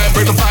inside.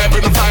 Bring the vibe,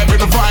 bring the vibe, bring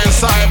the fire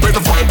inside. Bring the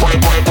vibe,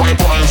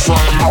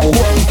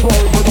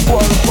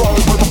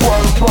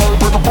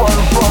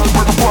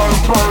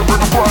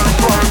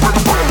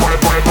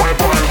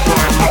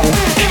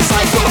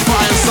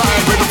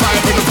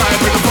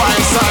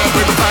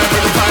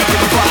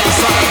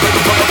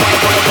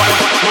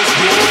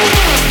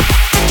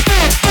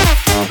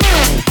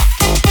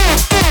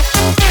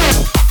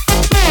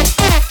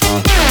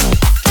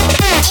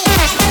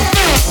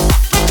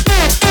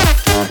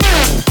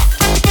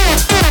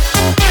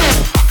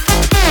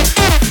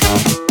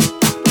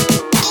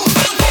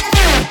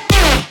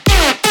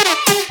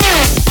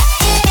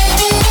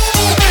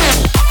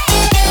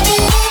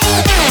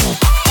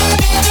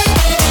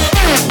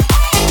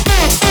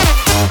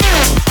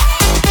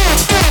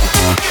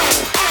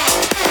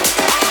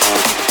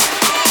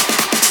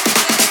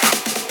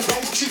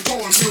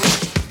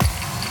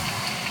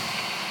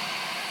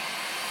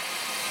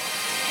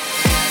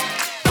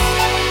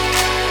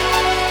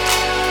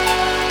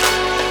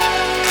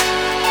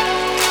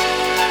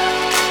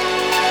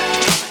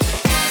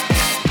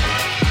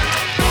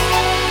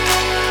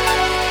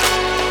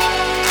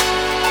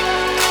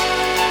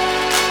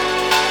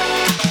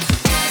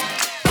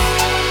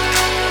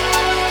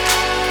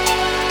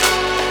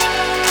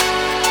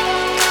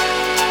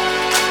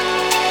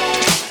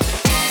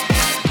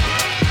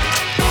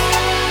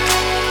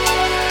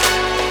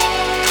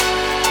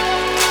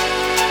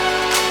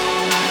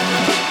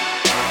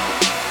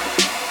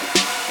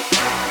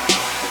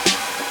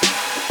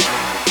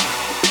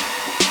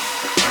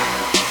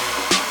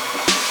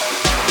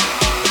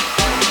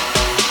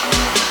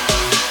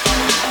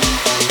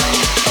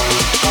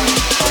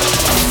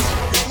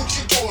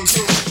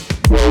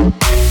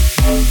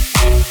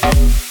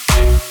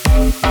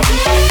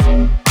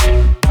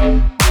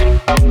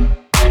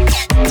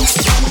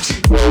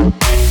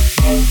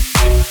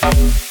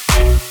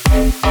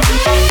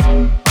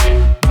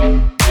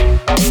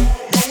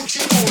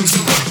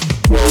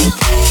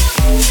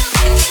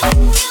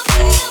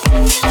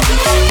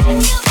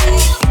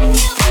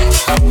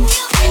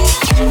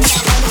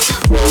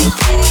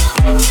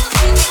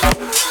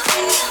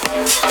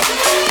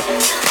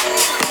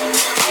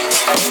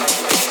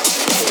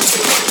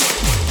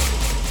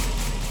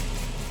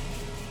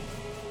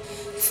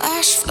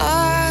 flash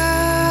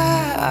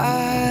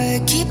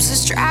flood keeps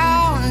us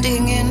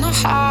drowning in our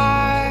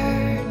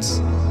hearts.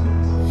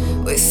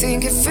 We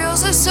think it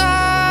fills us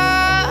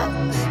up.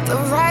 The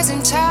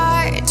rising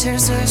tide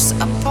tears us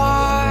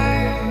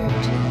apart.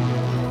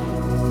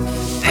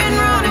 Been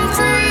running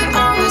free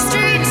on the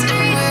streets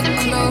and we're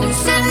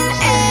closing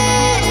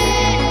in.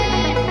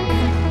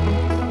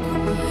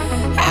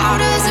 How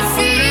does it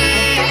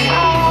feel?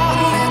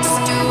 Let's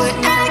do it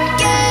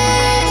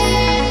again.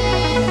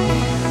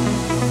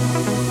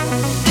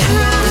 Been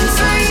running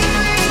free,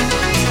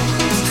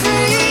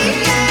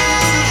 yeah.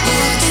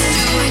 Let's do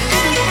it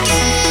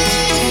again.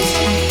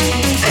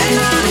 Been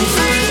running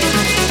free,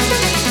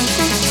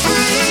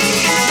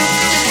 yeah.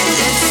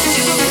 Let's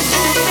do it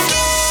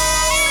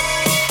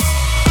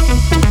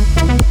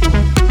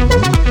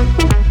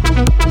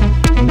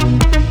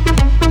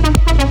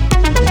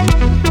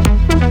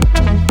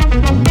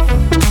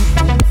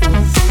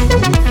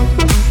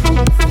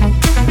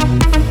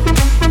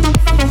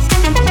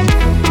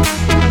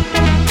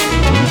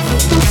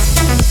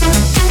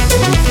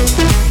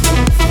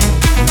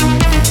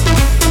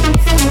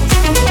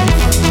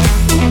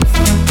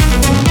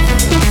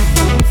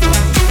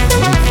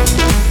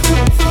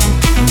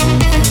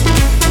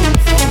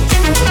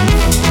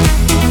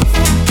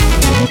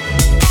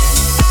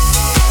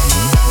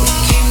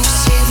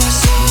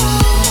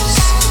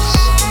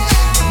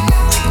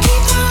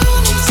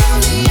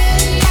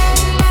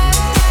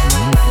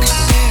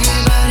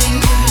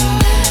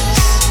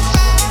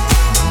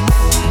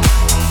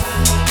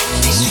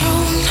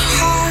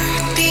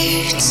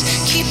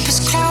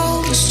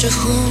to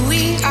who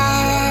we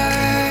are.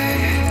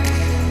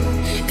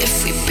 If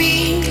we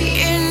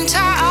be in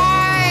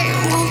time,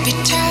 we'll be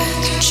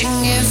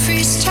touching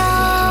every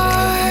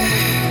star.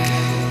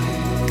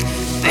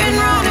 Been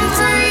running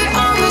free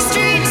on the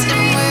streets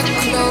and we're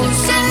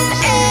closing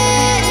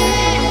in.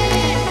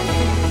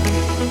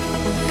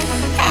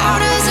 How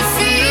does it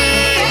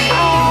feel?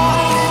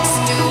 Let's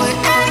do it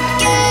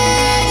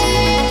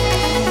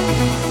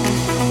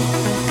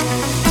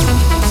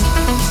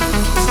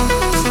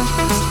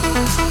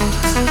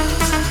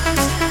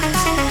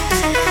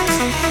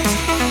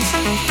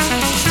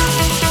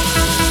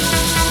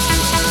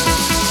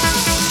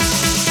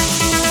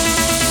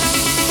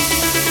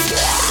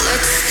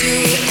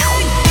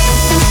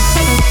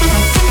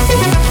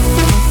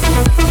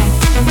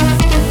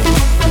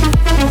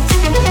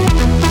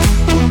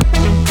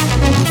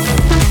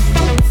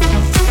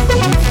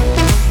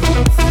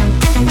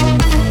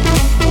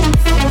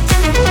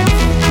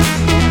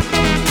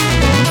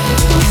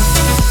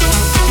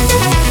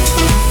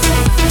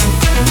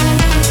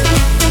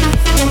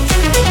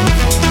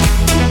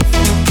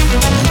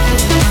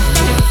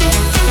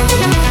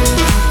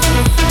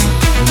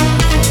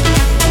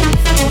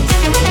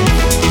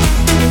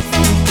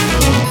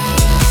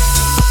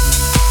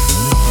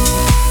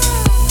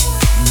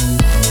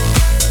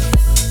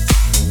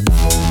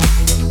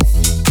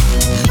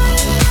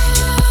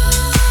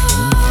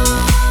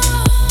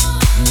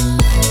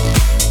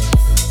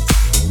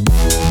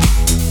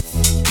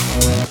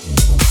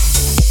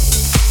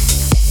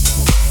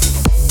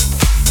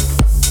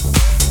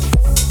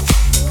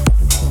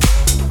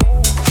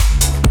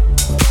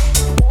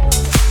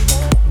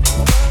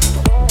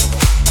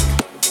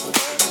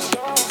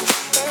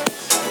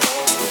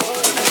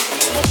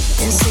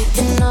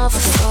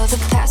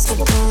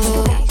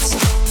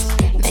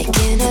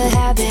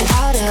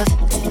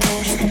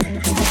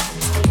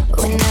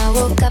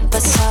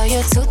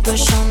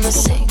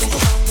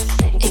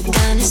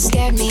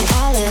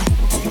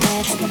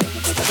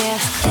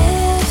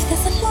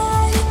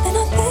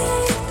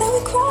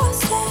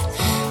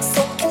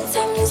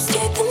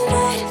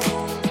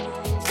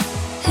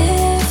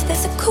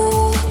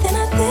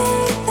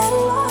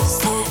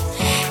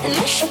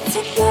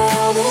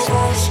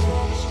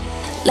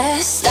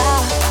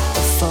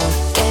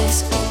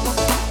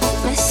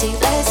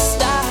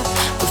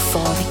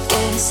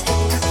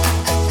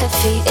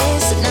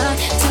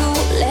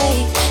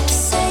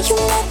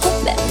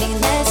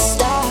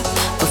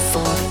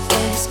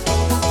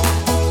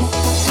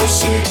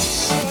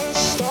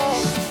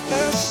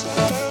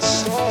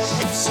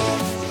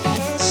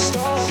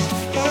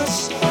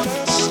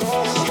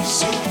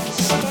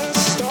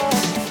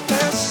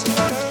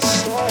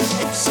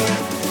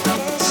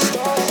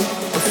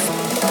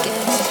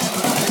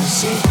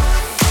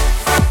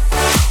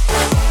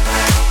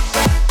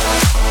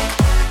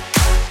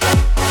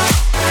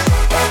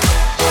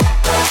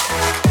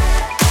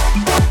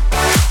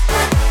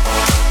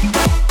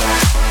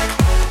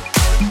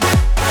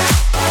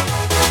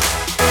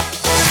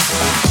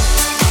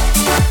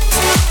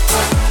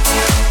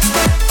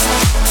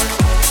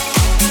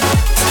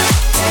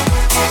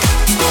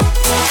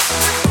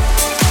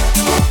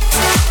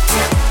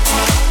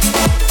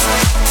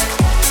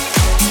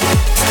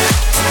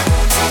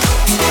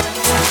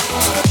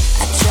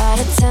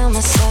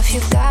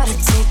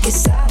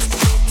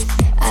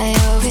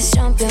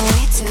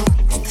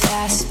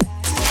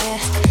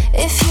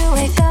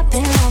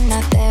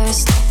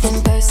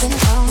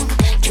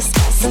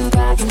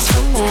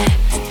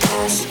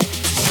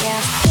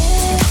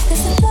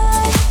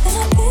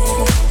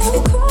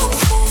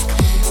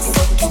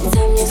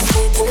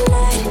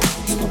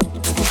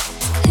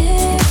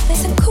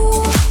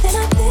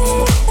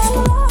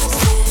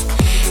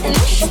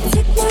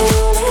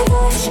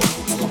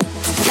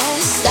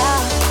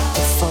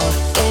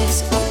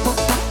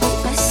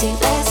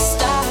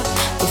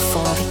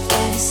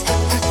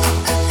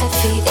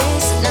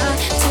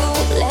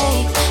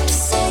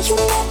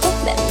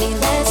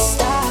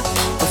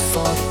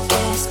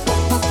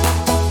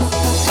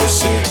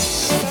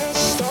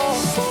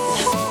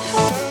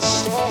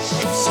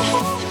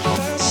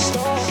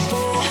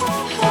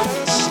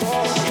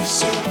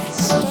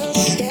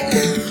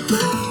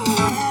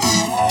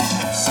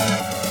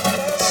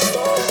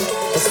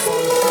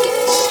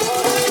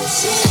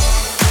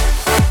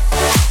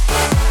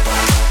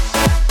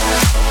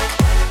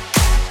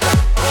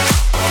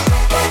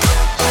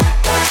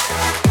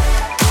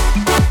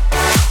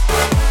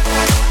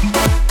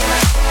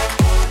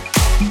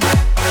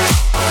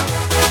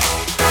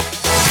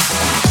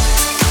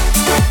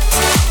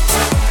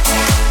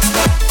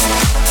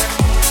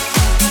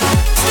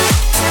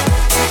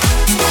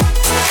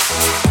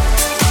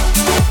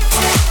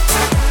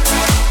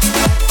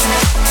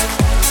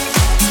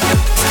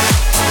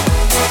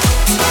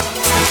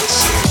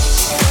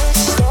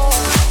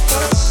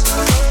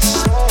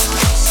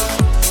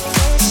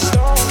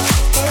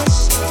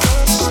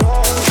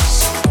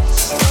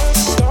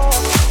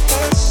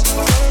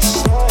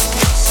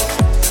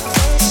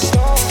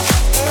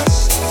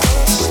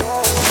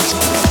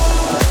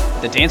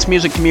dance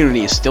music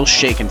community is still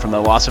shaken from the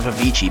loss of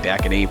Avicii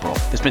back in April.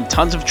 There's been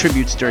tons of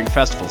tributes during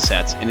festival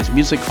sets, and his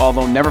music,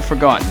 although never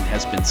forgotten,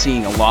 has been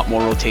seeing a lot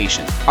more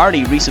rotation.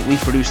 Artie recently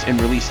produced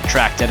and released a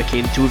track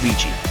dedicated to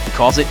Avicii. He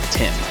calls it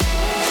Tim.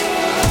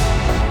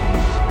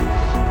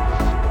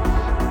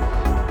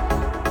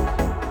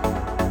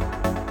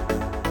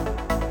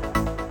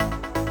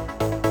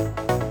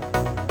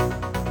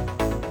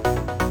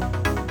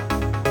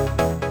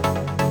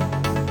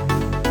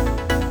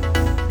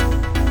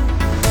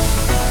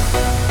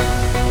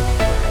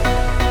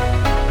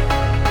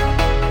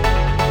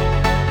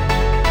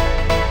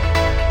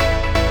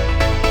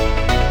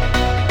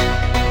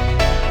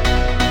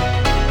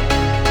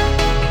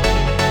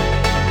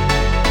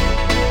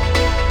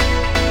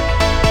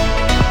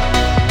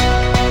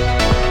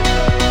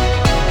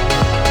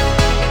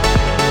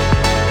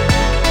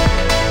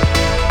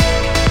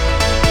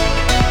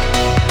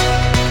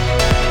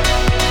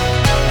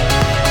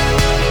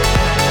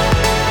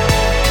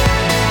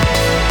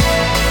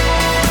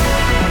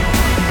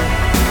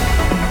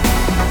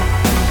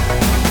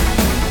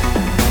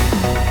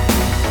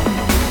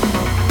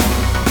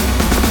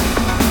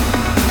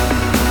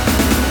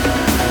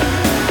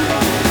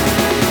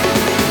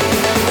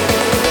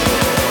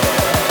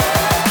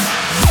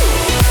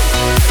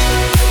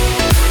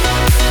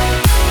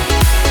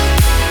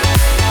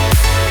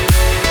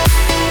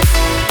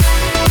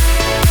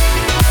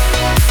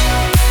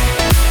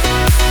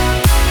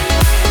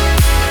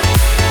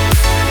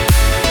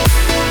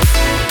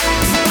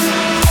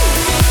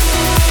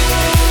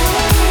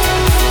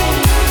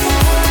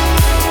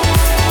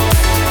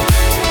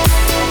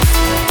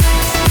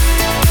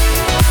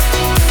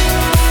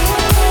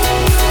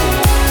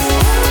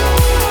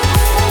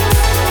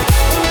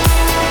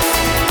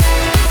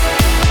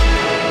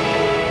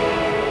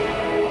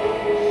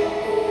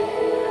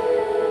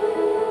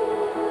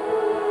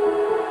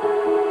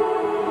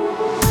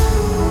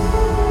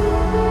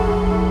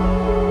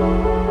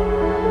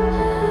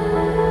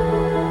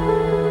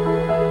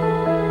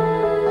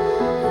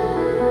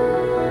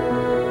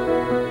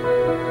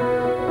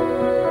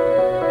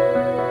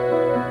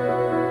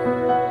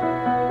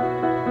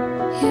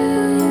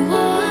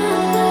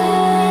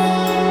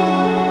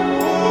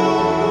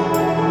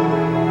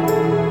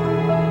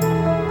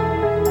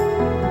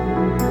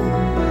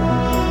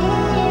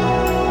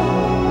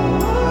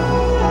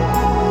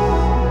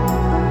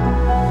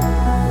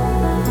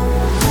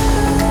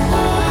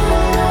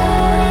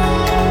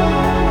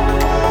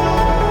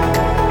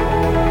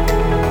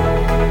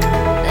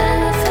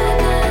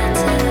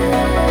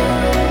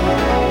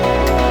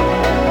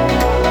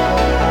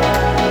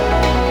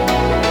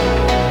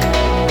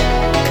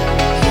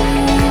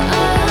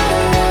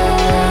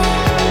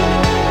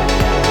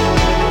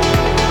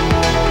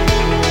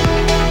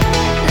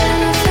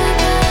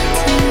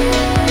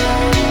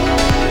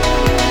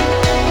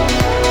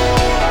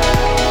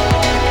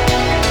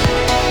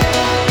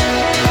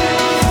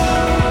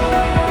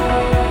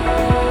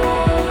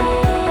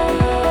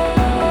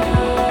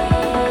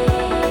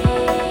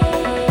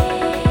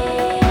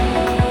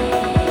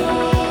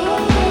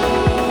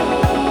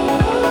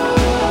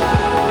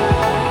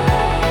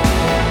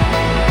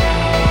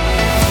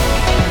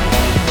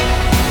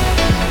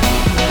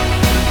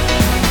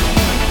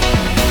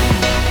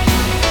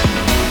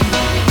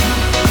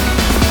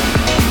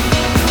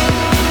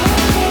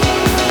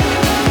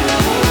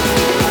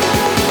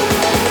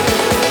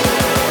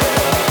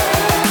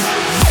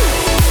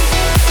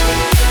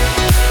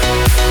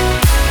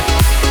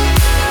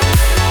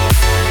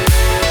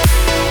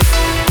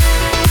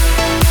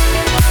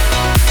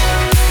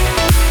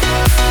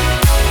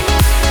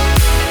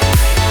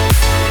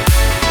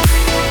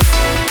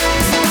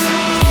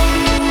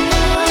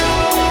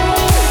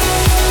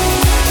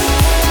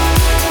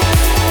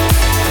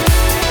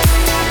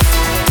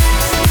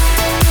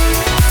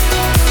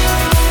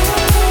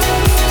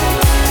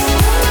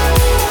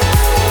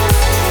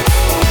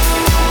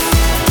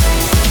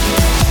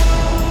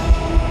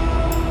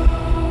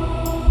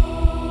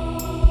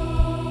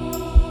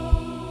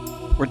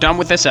 We're done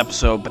with this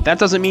episode, but that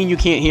doesn't mean you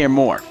can't hear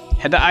more.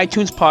 Head to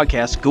iTunes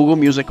Podcast, Google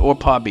Music, or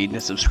Podbean to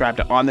subscribe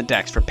to On The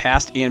Decks for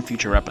past and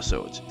future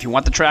episodes. If you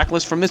want the track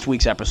list from this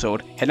week's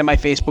episode, head to my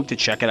Facebook to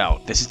check it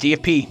out. This is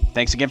DFP.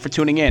 Thanks again for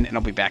tuning in, and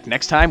I'll be back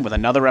next time with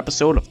another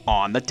episode of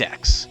On The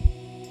Decks.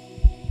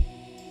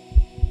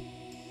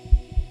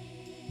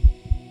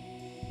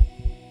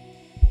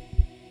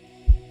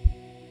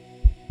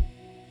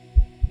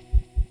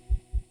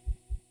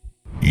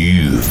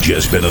 You've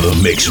just been in the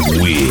mix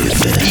with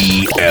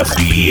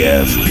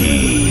DFP.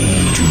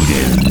 Tune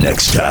in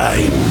next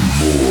time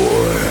for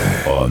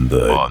more On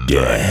The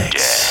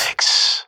Decks.